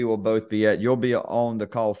we will both be at. You'll be on the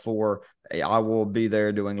call for I will be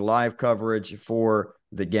there doing live coverage for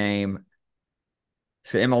the game.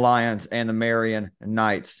 So Emma Lyons and the Marion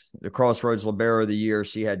Knights, the Crossroads Libero of the Year.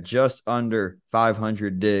 She had just under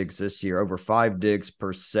 500 digs this year, over 5 digs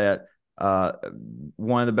per set.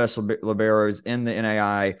 One of the best liberos in the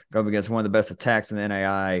NAI, going against one of the best attacks in the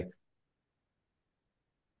NAI.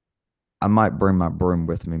 I might bring my broom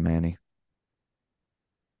with me, Manny.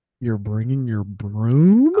 You're bringing your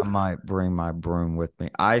broom? I might bring my broom with me.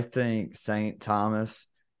 I think St. Thomas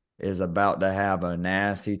is about to have a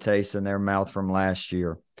nasty taste in their mouth from last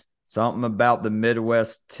year. Something about the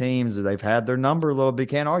Midwest teams, they've had their number a little bit.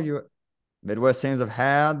 Can't argue it. Midwest teams have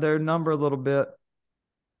had their number a little bit.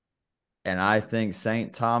 And I think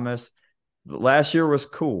St. Thomas, last year was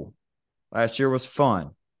cool. Last year was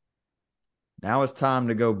fun. Now it's time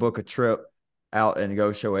to go book a trip out and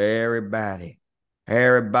go show everybody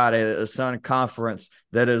at the Sun Conference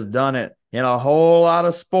that has done it in a whole lot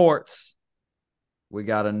of sports. We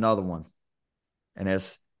got another one, and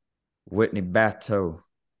it's Whitney Batto.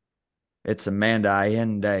 It's Amanda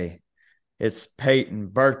Allende. It's Peyton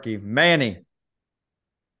Berkey. Manny.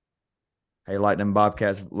 Hey, like them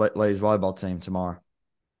Bobcats ladies volleyball team tomorrow.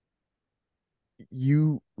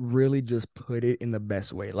 You really just put it in the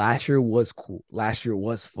best way. Last year was cool. Last year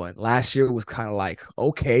was fun. Last year was kind of like,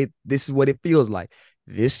 okay, this is what it feels like.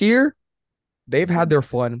 This year, they've had their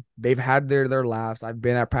fun. They've had their laughs. I've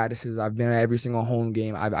been at practices. I've been at every single home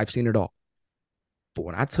game. I've seen it all. But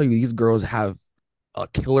when I tell you these girls have a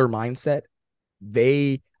killer mindset,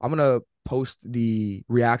 I'm gonna post the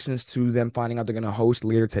reactions to them finding out they're gonna host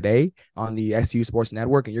later today on the SU Sports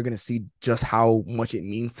Network, and you're gonna see just how much it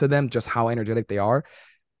means to them, just how energetic they are.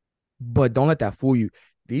 But don't let that fool you.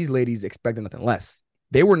 These ladies expected nothing less.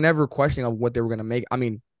 They were never questioning of what they were gonna make. I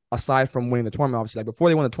mean, aside from winning the tournament, obviously, like before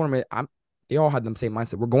they won the tournament, they all had the same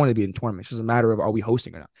mindset. We're going to be in the tournament. It's just a matter of, are we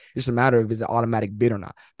hosting or not? It's just a matter of, is it automatic bid or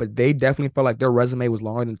not? But they definitely felt like their resume was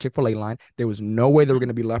longer than the Chick-fil-A line. There was no way they were going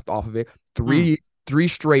to be left off of it. Three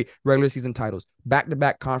straight regular season titles,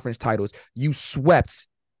 back-to-back conference titles. You swept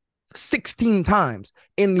 16 times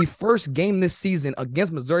in the first game this season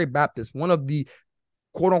against Missouri Baptist, one of the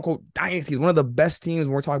quote-unquote dynasties, one of the best teams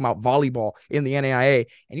when we're talking about volleyball in the NAIA,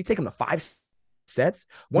 and you take them to 5 sets.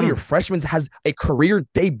 One of your freshmen has a career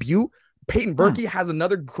debut. Peyton Berkey has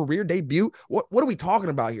another career debut. What are we talking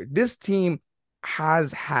about here? This team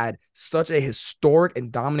has had such a historic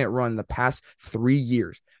and dominant run in the past 3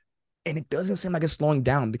 years. And it doesn't seem like it's slowing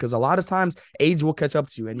down, because a lot of times age will catch up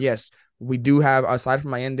to you. And yes, we do have, aside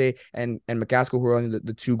from Allende and McCaskill, who are only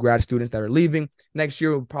the 2 grad students that are leaving, next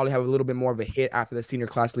year we'll probably have a little bit more of a hit after the senior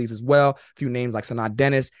class leaves as well. A few names like Sanaa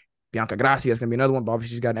Dennis, Bianca Gracia is going to be another one, but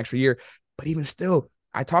obviously she's got an extra year. But even still,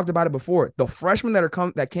 I talked about it before. The freshmen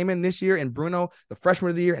that came in this year, and Bruno, the freshman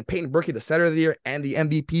of the year, and Peyton Berkey, the setter of the year, and the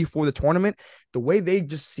MVP for the tournament, the way they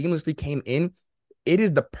just seamlessly came in, it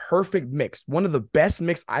is the perfect mix. One of the best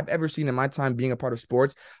mix I've ever seen in my time being a part of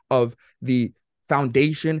sports, of the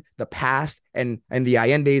foundation, the past, and the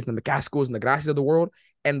Allende's, and the McCaskills, and the Gracias of the world,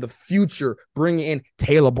 and the future, bringing in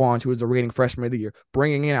Taylor Barnes, who is the reigning freshman of the year,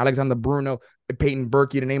 bringing in Alexander Bruno, Peyton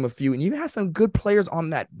Berkey, to name a few. And you have some good players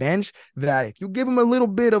on that bench that if you give them a little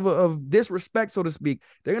bit of disrespect, so to speak,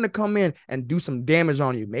 they're going to come in and do some damage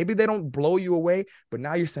on you. Maybe they don't blow you away, but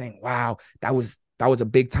now you're saying, wow, that was a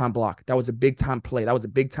big time block. That was a big time play. That was a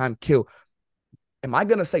big time kill. Am I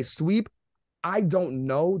going to say sweep? I don't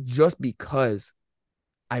know, just because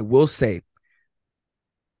I will say,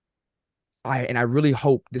 I really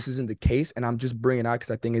hope this isn't the case, and I'm just bringing it out because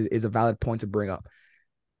I think it is a valid point to bring up.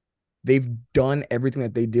 They've done everything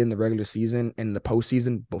that they did in the regular season and the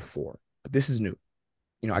postseason before, but this is new.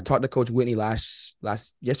 You know, I talked to Coach Whitney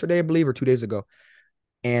yesterday, I believe, or 2 days ago,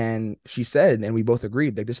 and she said, and we both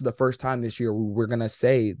agreed, that this is the first time this year we're going to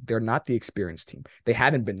say they're not the experienced team. They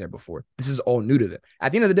haven't been there before. This is all new to them.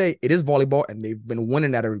 At the end of the day, it is volleyball, and they've been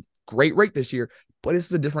winning at a great rate this year, but this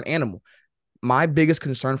is a different animal. My biggest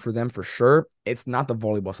concern for them, for sure, it's not the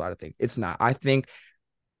volleyball side of things. It's not. I think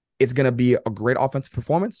it's going to be a great offensive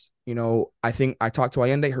performance. You know, I think I talked to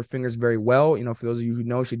Allende, her fingers very well. You know, for those of you who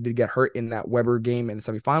know, she did get hurt in that Weber game in the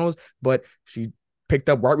semifinals, but she picked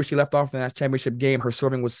up right where she left off in that championship game. Her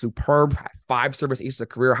serving was superb. 5 service aces, a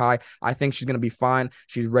career high. I think she's going to be fine.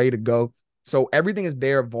 She's ready to go. So everything is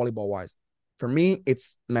there volleyball-wise. For me,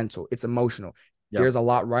 it's mental. It's emotional. Yep. There's a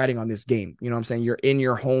lot riding on this game. You know what I'm saying? You're in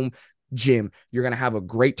your home gym. You're going to have a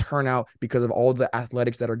great turnout because of all the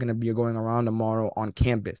athletics that are going to be going around tomorrow on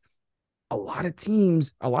campus. A lot of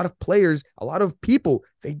teams, a lot of players, a lot of people,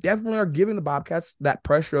 they definitely are giving the Bobcats that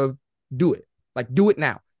pressure of do it. Like, do it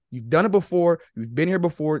now. You've done it before. You've been here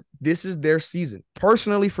before. This is their season.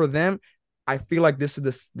 Personally, for them, I feel like this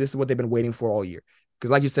is what they've been waiting for all year.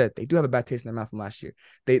 Because like you said, they do have a bad taste in their mouth from last year.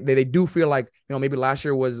 They do feel like, maybe last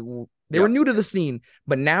year was they were Yeah. new to the scene,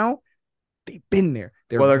 but now they've been there.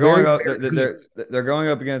 They're Well, they're very, going up. very good. They're going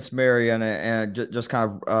up against Marion, and just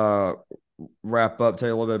kind of wrap up. Tell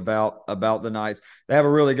you a little bit about the Knights. They have a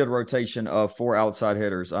really good rotation of four outside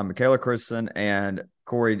hitters: Michaela Christensen and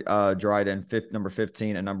Corey Dryden, number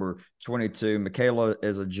 15 and number 22. Michaela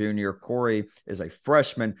is a junior. Corey is a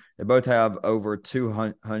freshman. They both have over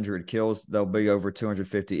 200 kills. They'll be over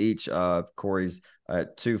 250 each. Corey's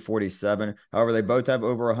at 247. However, they both have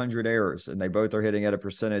over 100 errors, and they both are hitting at a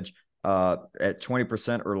percentage at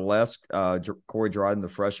 20% or less. Corey Dryden, the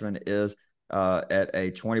freshman, is at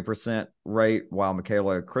a 20% rate, while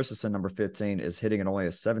Michaela Christensen, number 15, is hitting at only a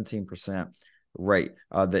 17% rate.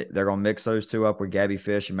 They're going to mix those two up with Gabby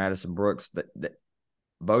Fish and Madison Brooks.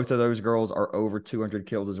 Both of those girls are over 200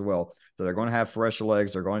 kills as well. So they're going to have fresh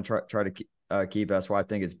legs. They're going to try to keep. That's why I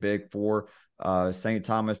think it's big for St.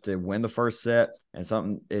 Thomas to win the first set.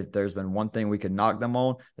 And if there's been one thing we could knock them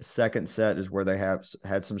on, the second set is where they have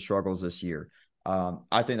had some struggles this year.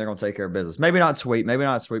 I think they're going to take care of business. Maybe not sweep. Maybe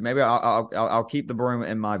I'll keep the broom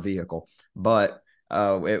in my vehicle, but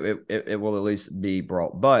it will at least be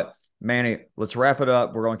brought. But Manny, let's wrap it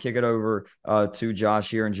up. We're going to kick it over to Josh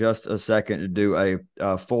here in just a second to do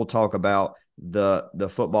a full talk about the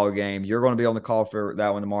football game. You're going to be on the call for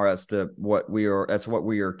that one tomorrow. That's what we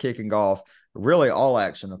are kicking off. Really, all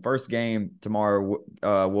action. The first game tomorrow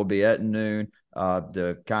will be at noon.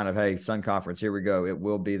 The kind of, hey, Sun Conference, here we go. It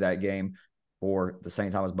will be that game for the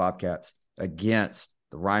St. Thomas Bobcats against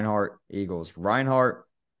the Reinhardt Eagles. Reinhardt,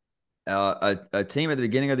 a team at the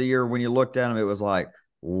beginning of the year, when you looked at them, it was like,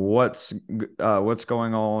 what's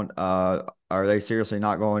going on? Are they seriously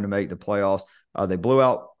not going to make the playoffs? They blew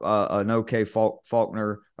out an okay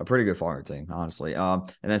Faulkner, a pretty good Faulkner team, honestly.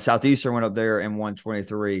 And then Southeastern went up there and won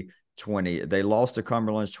 23-20. They lost to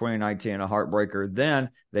Cumberland's 2019, a heartbreaker. Then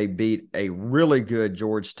they beat a really good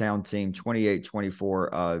Georgetown team,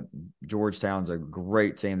 28-24. Georgetown's a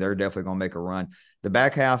great team. They're definitely going to make a run. The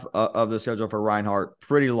back half of the schedule for Reinhardt,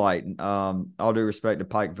 pretty light. All due respect to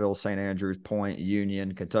Pikeville, St. Andrews, Point,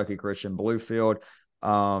 Union, Kentucky Christian, Bluefield.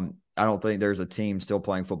 I don't think there's a team still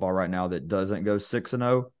playing football right now that doesn't go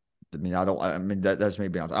 6-0. I mean, that's me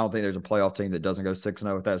being honest. I don't think there's a playoff team that doesn't go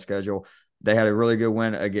 6-0 with that schedule. They had a really good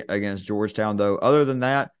win against Georgetown, though. Other than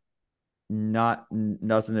that,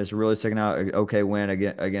 nothing that's really sticking out. Okay win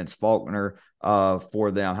against Faulkner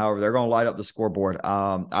for them. However, they're going to light up the scoreboard.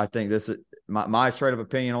 I think this is my straight up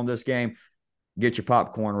opinion on this game. Get your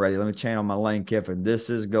popcorn ready. Let me channel my Lane Kiffin. This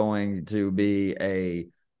is going to be a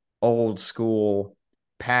old school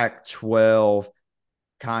Pac-12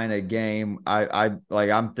 kind of game.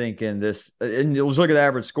 I'm thinking this, and let's look at the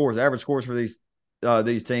average scores. The average scores for these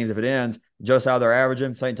teams, if it ends just how they're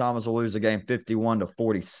averaging, St. Thomas will lose the game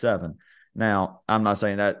 51-47. Now, I'm not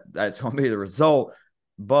saying that's going to be the result,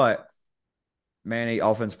 but Manny,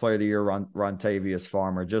 Offensive Player of the Year, Rontavious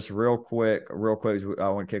Farmer. Just real quick, I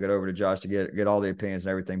want to kick it over to Josh to get all the opinions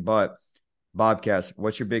and everything. But Bobcats,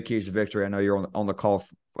 what's your big keys to victory? I know you're on the call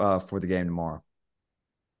for the game tomorrow.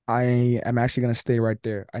 I am actually going to stay right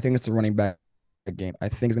there. I think it's the running back game. I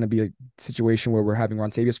think it's going to be a situation where we're having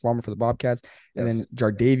Rontavious Farmer for the Bobcats and then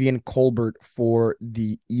Jardavian Colbert for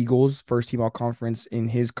the Eagles, first team all conference in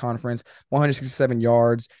his conference, 167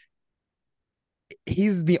 yards.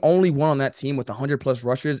 He's the only one on that team with 100 plus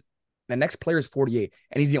rushes. The next player is 48,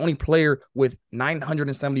 and he's the only player with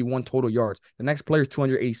 971 total yards. The next player is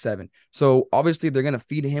 287. So obviously they're going to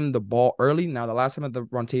feed him the ball early. Now, the last time that the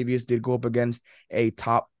Rontavious did go up against a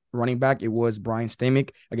top running back, it was Brian Stamick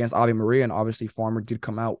against Ave Maria, and obviously Farmer did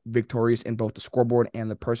come out victorious in both the scoreboard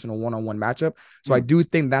and the personal one-on-one matchup. So I do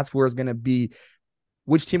think that's where it's going to be,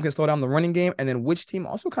 which team can slow down the running game, and then which team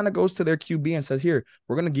also kind of goes to their QB and says, here,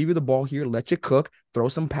 we're going to give you the ball here, let you cook, throw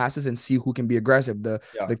some passes, and see who can be aggressive. The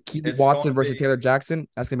Keith Watson versus Taylor Jackson,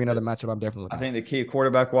 that's going to be another matchup I'm definitely looking at. I think the key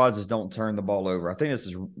quarterback-wise is don't turn the ball over. I think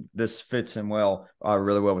this fits him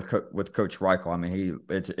really well with Coach Reichel. I mean,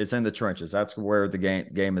 it's in the trenches. That's where the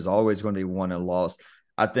game is always going to be won and lost.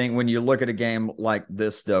 I think when you look at a game like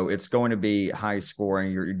this, though, it's going to be high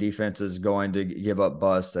scoring. Your defense is going to give up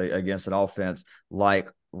busts against an offense like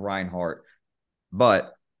Reinhardt.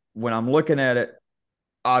 But when I'm looking at it,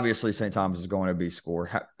 obviously St. Thomas is going to be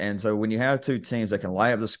score. And so when you have two teams that can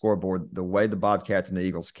light up the scoreboard the way the Bobcats and the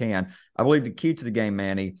Eagles can, I believe the key to the game,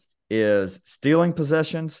 Manny, is stealing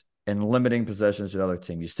possessions and limiting possessions to the other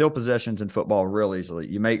team. You steal possessions in football real easily.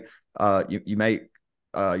 You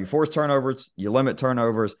force turnovers, you limit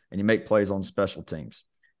turnovers, and you make plays on special teams.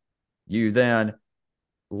 You then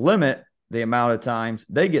limit the amount of times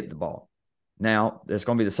they get the ball. Now, it's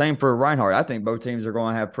going to be the same for Reinhardt. I think both teams are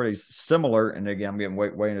going to have pretty similar. And again, I'm getting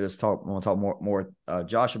way into this talk. I want to talk more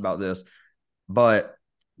Josh about this. But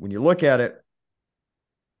when you look at it,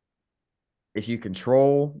 if you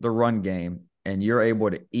control the run game and you're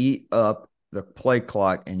able to eat up the play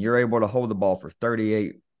clock and you're able to hold the ball for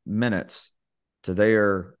 38 minutes to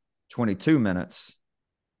their 22 minutes,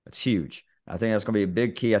 that's huge. I think that's going to be a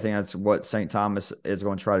big key. I think that's what St. Thomas is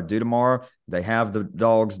going to try to do tomorrow. They have the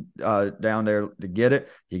dogs down there to get it.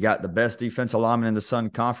 You got the best defensive lineman in the Sun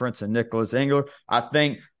Conference and Nicholas Engler. I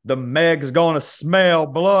think the Meg's going to smell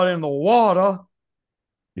blood in the water.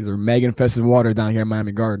 These are Meg-infested water down here in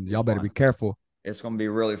Miami Gardens. Y'all better be careful. It's going to be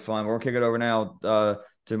really fun. We'll kick it over now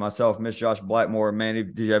to myself, Miss Josh Blackmore. Manny,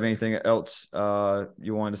 did you have anything else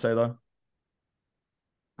you wanted to say, though?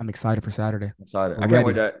 I'm excited for Saturday. Excited. I can't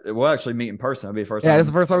wait to we'll actually meet in person. It'll be the first time. Yeah, it's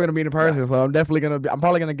the first time we're gonna meet in person. Yeah. So I'm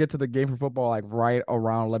probably gonna get to the game for football like right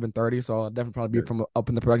around 11:30. So I'll definitely probably be from up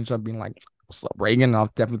in the production shop being like, "What's up, Reagan?"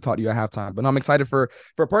 I'll definitely talk to you at halftime. But no, I'm excited for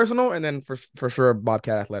personal and then for sure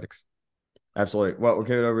Bobcat athletics. Absolutely. Well, we'll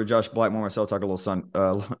kick it over to Josh Blackmore myself, talk a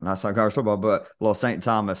little not Sun Conference football, but a little St.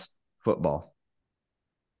 Thomas football.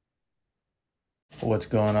 What's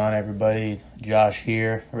going on, everybody? Josh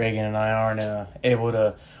here. Reagan and I aren't able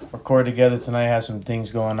to record together tonight. Have some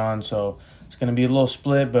things going on, so it's going to be a little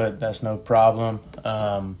split, but that's no problem.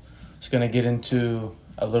 Just going to get into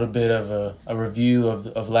a little bit of a review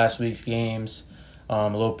of last week's games, a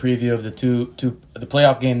little preview of the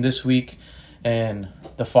playoff game this week and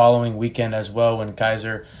the following weekend as well, when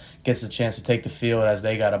Kaiser gets the chance to take the field as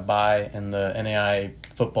they got a bye in the NAIA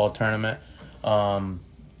football tournament.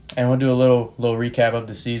 And we'll do a little recap of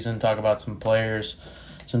the season, talk about some players,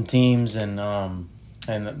 some teams, and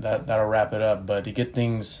that'll wrap it up. But to get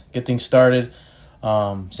things started,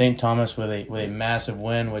 St. Thomas with a massive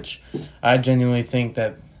win, which I genuinely think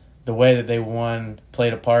that the way that they won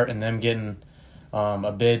played a part in them getting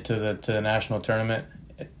a bid to the national tournament,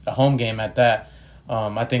 a home game at that.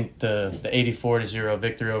 I think the 84-0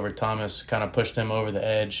 victory over Thomas kind of pushed them over the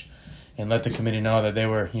edge and let the committee know that they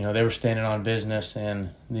were standing on business, and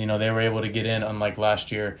they were able to get in, unlike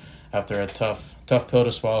last year after a tough pill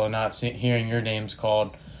to swallow, not hearing your names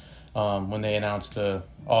called when they announced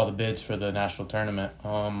all the bids for the national tournament.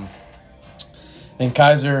 Then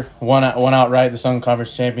Kaiser won outright the Sun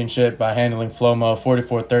Conference Championship by handling Flomo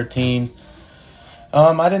 44-13.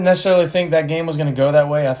 I didn't necessarily think that game was going to go that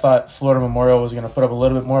way. I thought Florida Memorial was going to put up a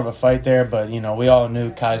little bit more of a fight there, but we all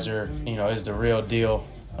knew Kaiser is the real deal.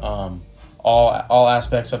 All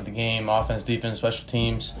aspects of the game, offense, defense, special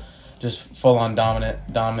teams, just full on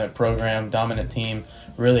dominant program, dominant team.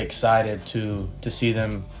 Really excited to see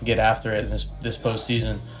them get after it this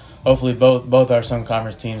postseason. Hopefully both our Sun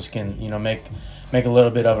Conference teams can make a little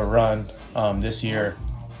bit of a run this year.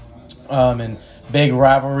 And big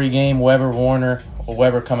rivalry game,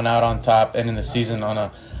 Weber coming out on top, ending the season on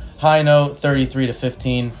a high note,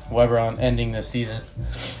 33-15. Weber on ending the season.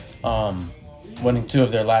 Winning 2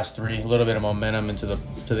 of their last 3, a little bit of momentum into the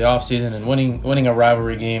offseason, and winning a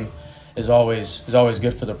rivalry game is always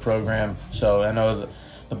good for the program. So I know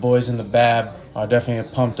the boys in the BAB are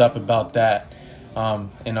definitely pumped up about that.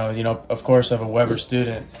 Of course, of a Weber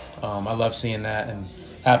student, I love seeing that, and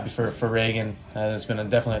happy for Reagan. It's been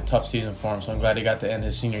definitely a tough season for him, so I'm glad he got to end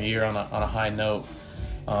his senior year on a high note.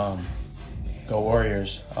 Go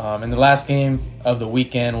Warriors. And the last game of the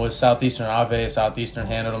weekend was Southeastern Ave. Southeastern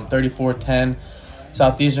handled them 34-10.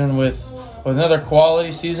 Southeastern with another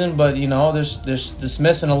quality season, but there's just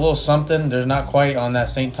missing a little something. There's not quite on that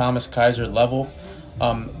St. Thomas Kaiser level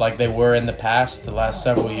like they were in the past, the last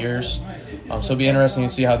several years. So it'll be interesting to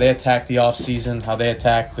see how they attack the offseason, how they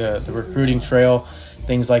attack the recruiting trail,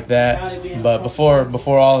 things like that. But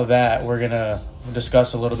before all of that, we're gonna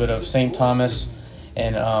discuss a little bit of St. Thomas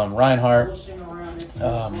and Reinhardt.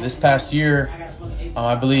 This past year,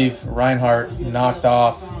 I believe Reinhardt knocked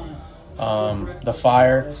off the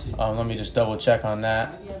Fire. Let me just double check on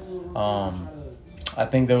that. I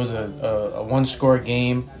think there was a one-score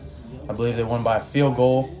game. I believe they won by a field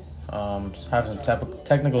goal. Having some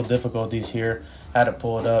technical difficulties here. Had to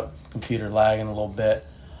pull it up. Computer lagging a little bit.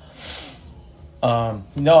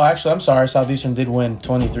 No, actually, I'm sorry. Southeastern did win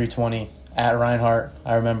 23-20 at Reinhardt.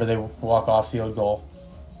 I remember they walk-off field goal.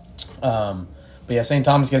 But yeah, St.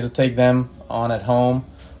 Thomas gets to take them on at home.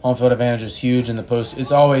 Home field advantage is huge in the post.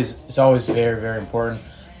 It's always very, very important.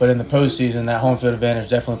 But in the postseason, that home field advantage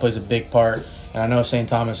definitely plays a big part. And I know St.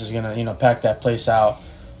 Thomas is gonna pack that place out,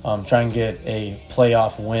 try and get a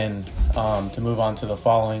playoff win to move on to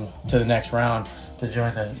the next round to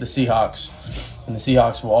join the Seahawks. And the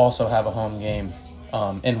Seahawks will also have a home game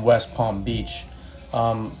in West Palm Beach.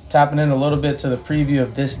 Tapping in a little bit to the preview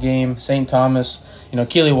of this game, St. Thomas,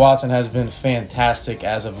 Keely Watson has been fantastic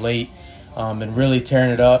as of late, been really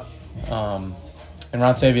tearing it up. And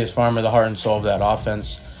Rontavious Farmer, the heart and soul of that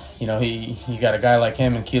offense. You got a guy like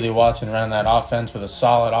him and Keely Watson running that offense with a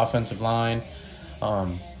solid offensive line.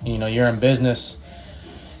 You're in business.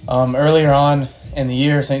 Earlier on in the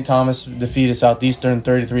year, St. Thomas defeated Southeastern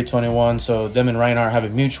 33-21, so them and Reinhardt have a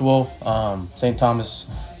mutual. St. Thomas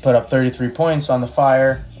put up 33 points on the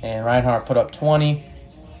Fire, and Reinhardt put up 20.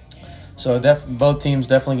 So both teams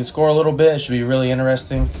definitely can score a little bit. It should be really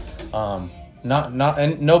interesting.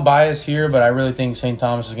 No bias here, but I really think St.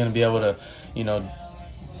 Thomas is going to be able to,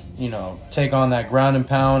 take on that ground and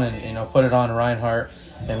pound and put it on Reinhardt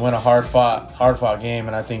and win a hard fought game.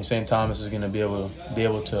 And I think St. Thomas is going to be able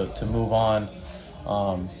to move on.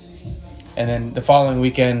 And then the following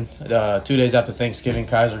weekend, 2 days after Thanksgiving,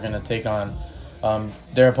 Kaiser are going to take on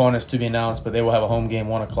their opponents to be announced, but they will have a home game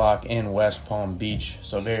 1:00 in West Palm Beach.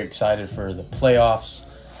 So very excited for the playoffs.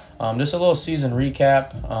 Just a little season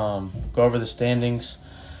recap. Go over the standings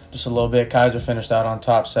just a little bit. Kaiser finished out on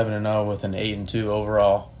top 7-0 with an 8-2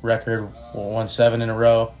 overall record, won 7 in a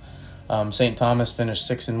row. St. Thomas finished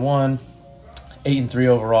 6-1, 8-3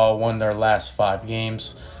 overall, won their last 5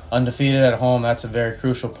 games. Undefeated at home, that's a very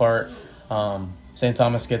crucial part. St.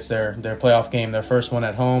 Thomas gets their playoff game, their first one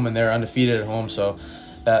at home, and they're undefeated at home. So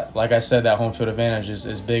that, like I said, that home field advantage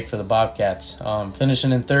is big for the Bobcats.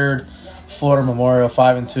 Finishing in third, Florida Memorial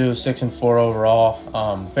 5-2, 6-4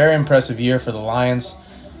 overall. Very impressive year for the Lions.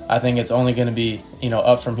 I think it's only going to be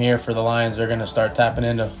up from here for the Lions. They're going to start tapping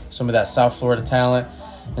into some of that South Florida talent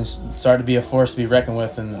and start to be a force to be reckoned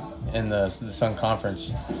with in the Sun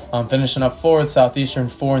Conference. Finishing up fourth, Southeastern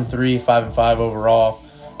 4-3, 5-5 overall.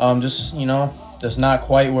 Just not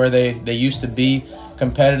quite where they used to be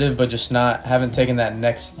competitive, but just haven't taken that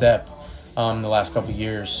next step in the last couple of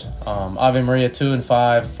years. Ave Maria 2-5,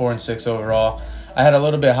 4-6 overall. I had a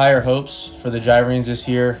little bit higher hopes for the Gyrenes this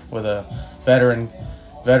year with a veteran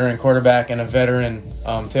quarterback and a veteran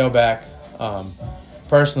tailback.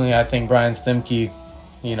 Personally, I think Brian Stemke,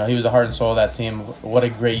 he was the heart and soul of that team. What a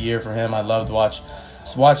great year for him. I loved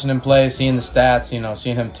watching him play, seeing the stats,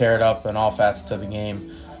 seeing him tear it up in all facets of the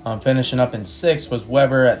game. Finishing up in sixth was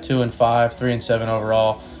Weber at 2-5, 3-7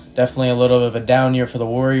 overall. Definitely a little bit of a down year for the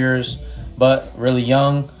Warriors, but really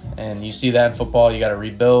young, and you see that in football. You got to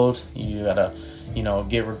rebuild. You got to,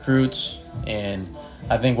 get recruits, and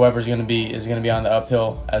I think Weber's going to be on the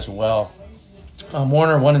uphill as well.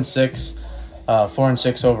 Warner 1-6,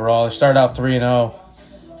 4-6 overall. They started out 3-0,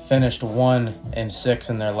 finished 1-6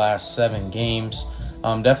 in their last 7 games.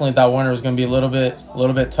 Definitely thought Warner was going to be a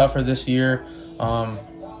little bit tougher this year.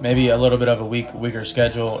 Maybe a little bit of a weaker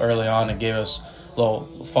schedule early on. It gave us a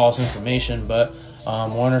little false information, but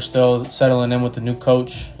Warner's still settling in with the new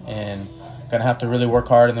coach and going to have to really work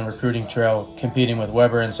hard in the recruiting trail, competing with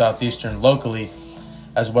Weber and Southeastern locally,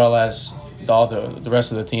 as well as all the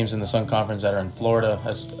rest of the teams in the Sun Conference that are in Florida,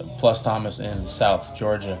 plus Thomas in South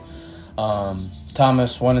Georgia.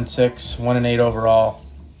 Thomas 1-6, 1-8 overall.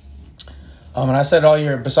 And I said all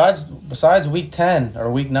year, besides week 10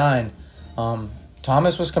 or week 9,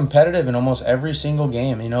 Thomas was competitive in almost every single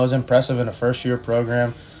game. It was impressive in a first-year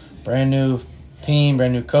program. Brand new team,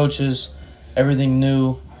 brand new coaches, everything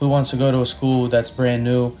new. Who wants to go to a school that's brand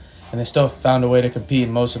new? And they still found a way to compete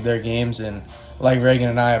in most of their games. And like Reagan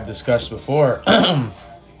and I have discussed before, they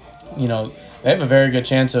have a very good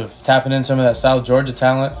chance of tapping in some of that South Georgia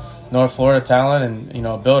talent, North Florida talent,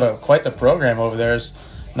 and, build quite the program over there. It's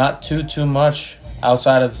not too much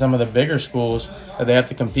outside of some of the bigger schools that they have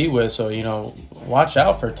to compete with. So, watch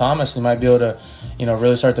out for Thomas. He might be able to,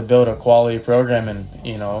 really start to build a quality program and,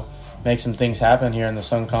 make some things happen here in the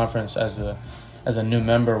Sun Conference as a new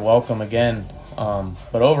member. Welcome again.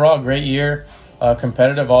 But overall, great year.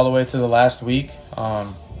 Competitive all the way to the last week. A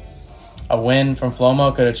win from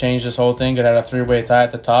Flomo could have changed this whole thing. Could have had a 3-way tie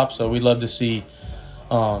at the top. So we'd love to see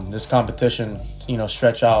this competition,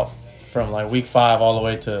 stretch out from like week 5 all the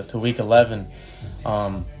way to week 11.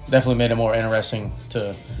 Definitely made it more interesting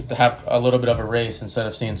to have a little bit of a race instead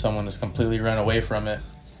of seeing someone just completely run away from it.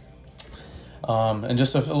 And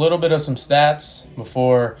just a little bit of some stats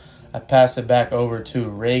before I pass it back over to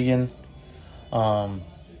Reagan. We'll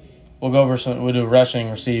go over we'll do rushing,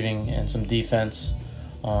 receiving, and some defense.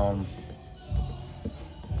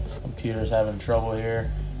 Computer's having trouble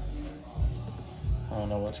here. I don't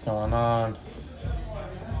know what's going on.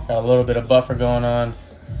 Got a little bit of buffer going on.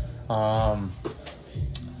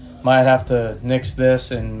 Might have to nix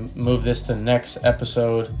this and move this to next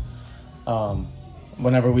episode.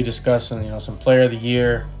 Whenever we discuss some player of the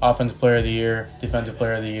year, offensive player of the year, defensive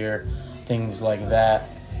player of the year, things like that.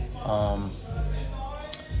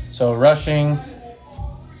 So rushing,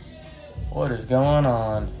 what is going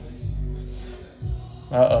on?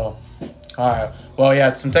 Uh-oh. All right. Well,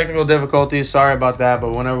 yeah, some technical difficulties. Sorry about that.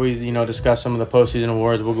 But whenever we, discuss some of the postseason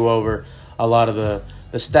awards, we'll go over a lot of the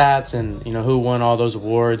stats and, who won all those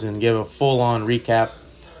awards and give a full-on recap.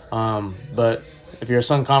 But if you're a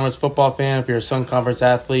Sun Conference football fan, if you're a Sun Conference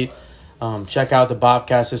athlete, check out the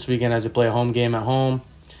Bobcats this weekend as they play a home game at home.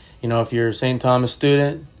 If you're a St. Thomas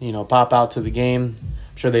student, pop out to the game.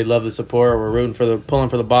 I'm sure they'd love the support. We're pulling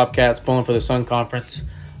for the Bobcats, pulling for the Sun Conference.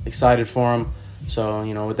 Excited for them. So,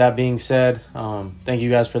 with that being said, thank you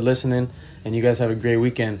guys for listening, and you guys have a great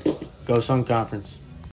weekend. Go Sun Conference.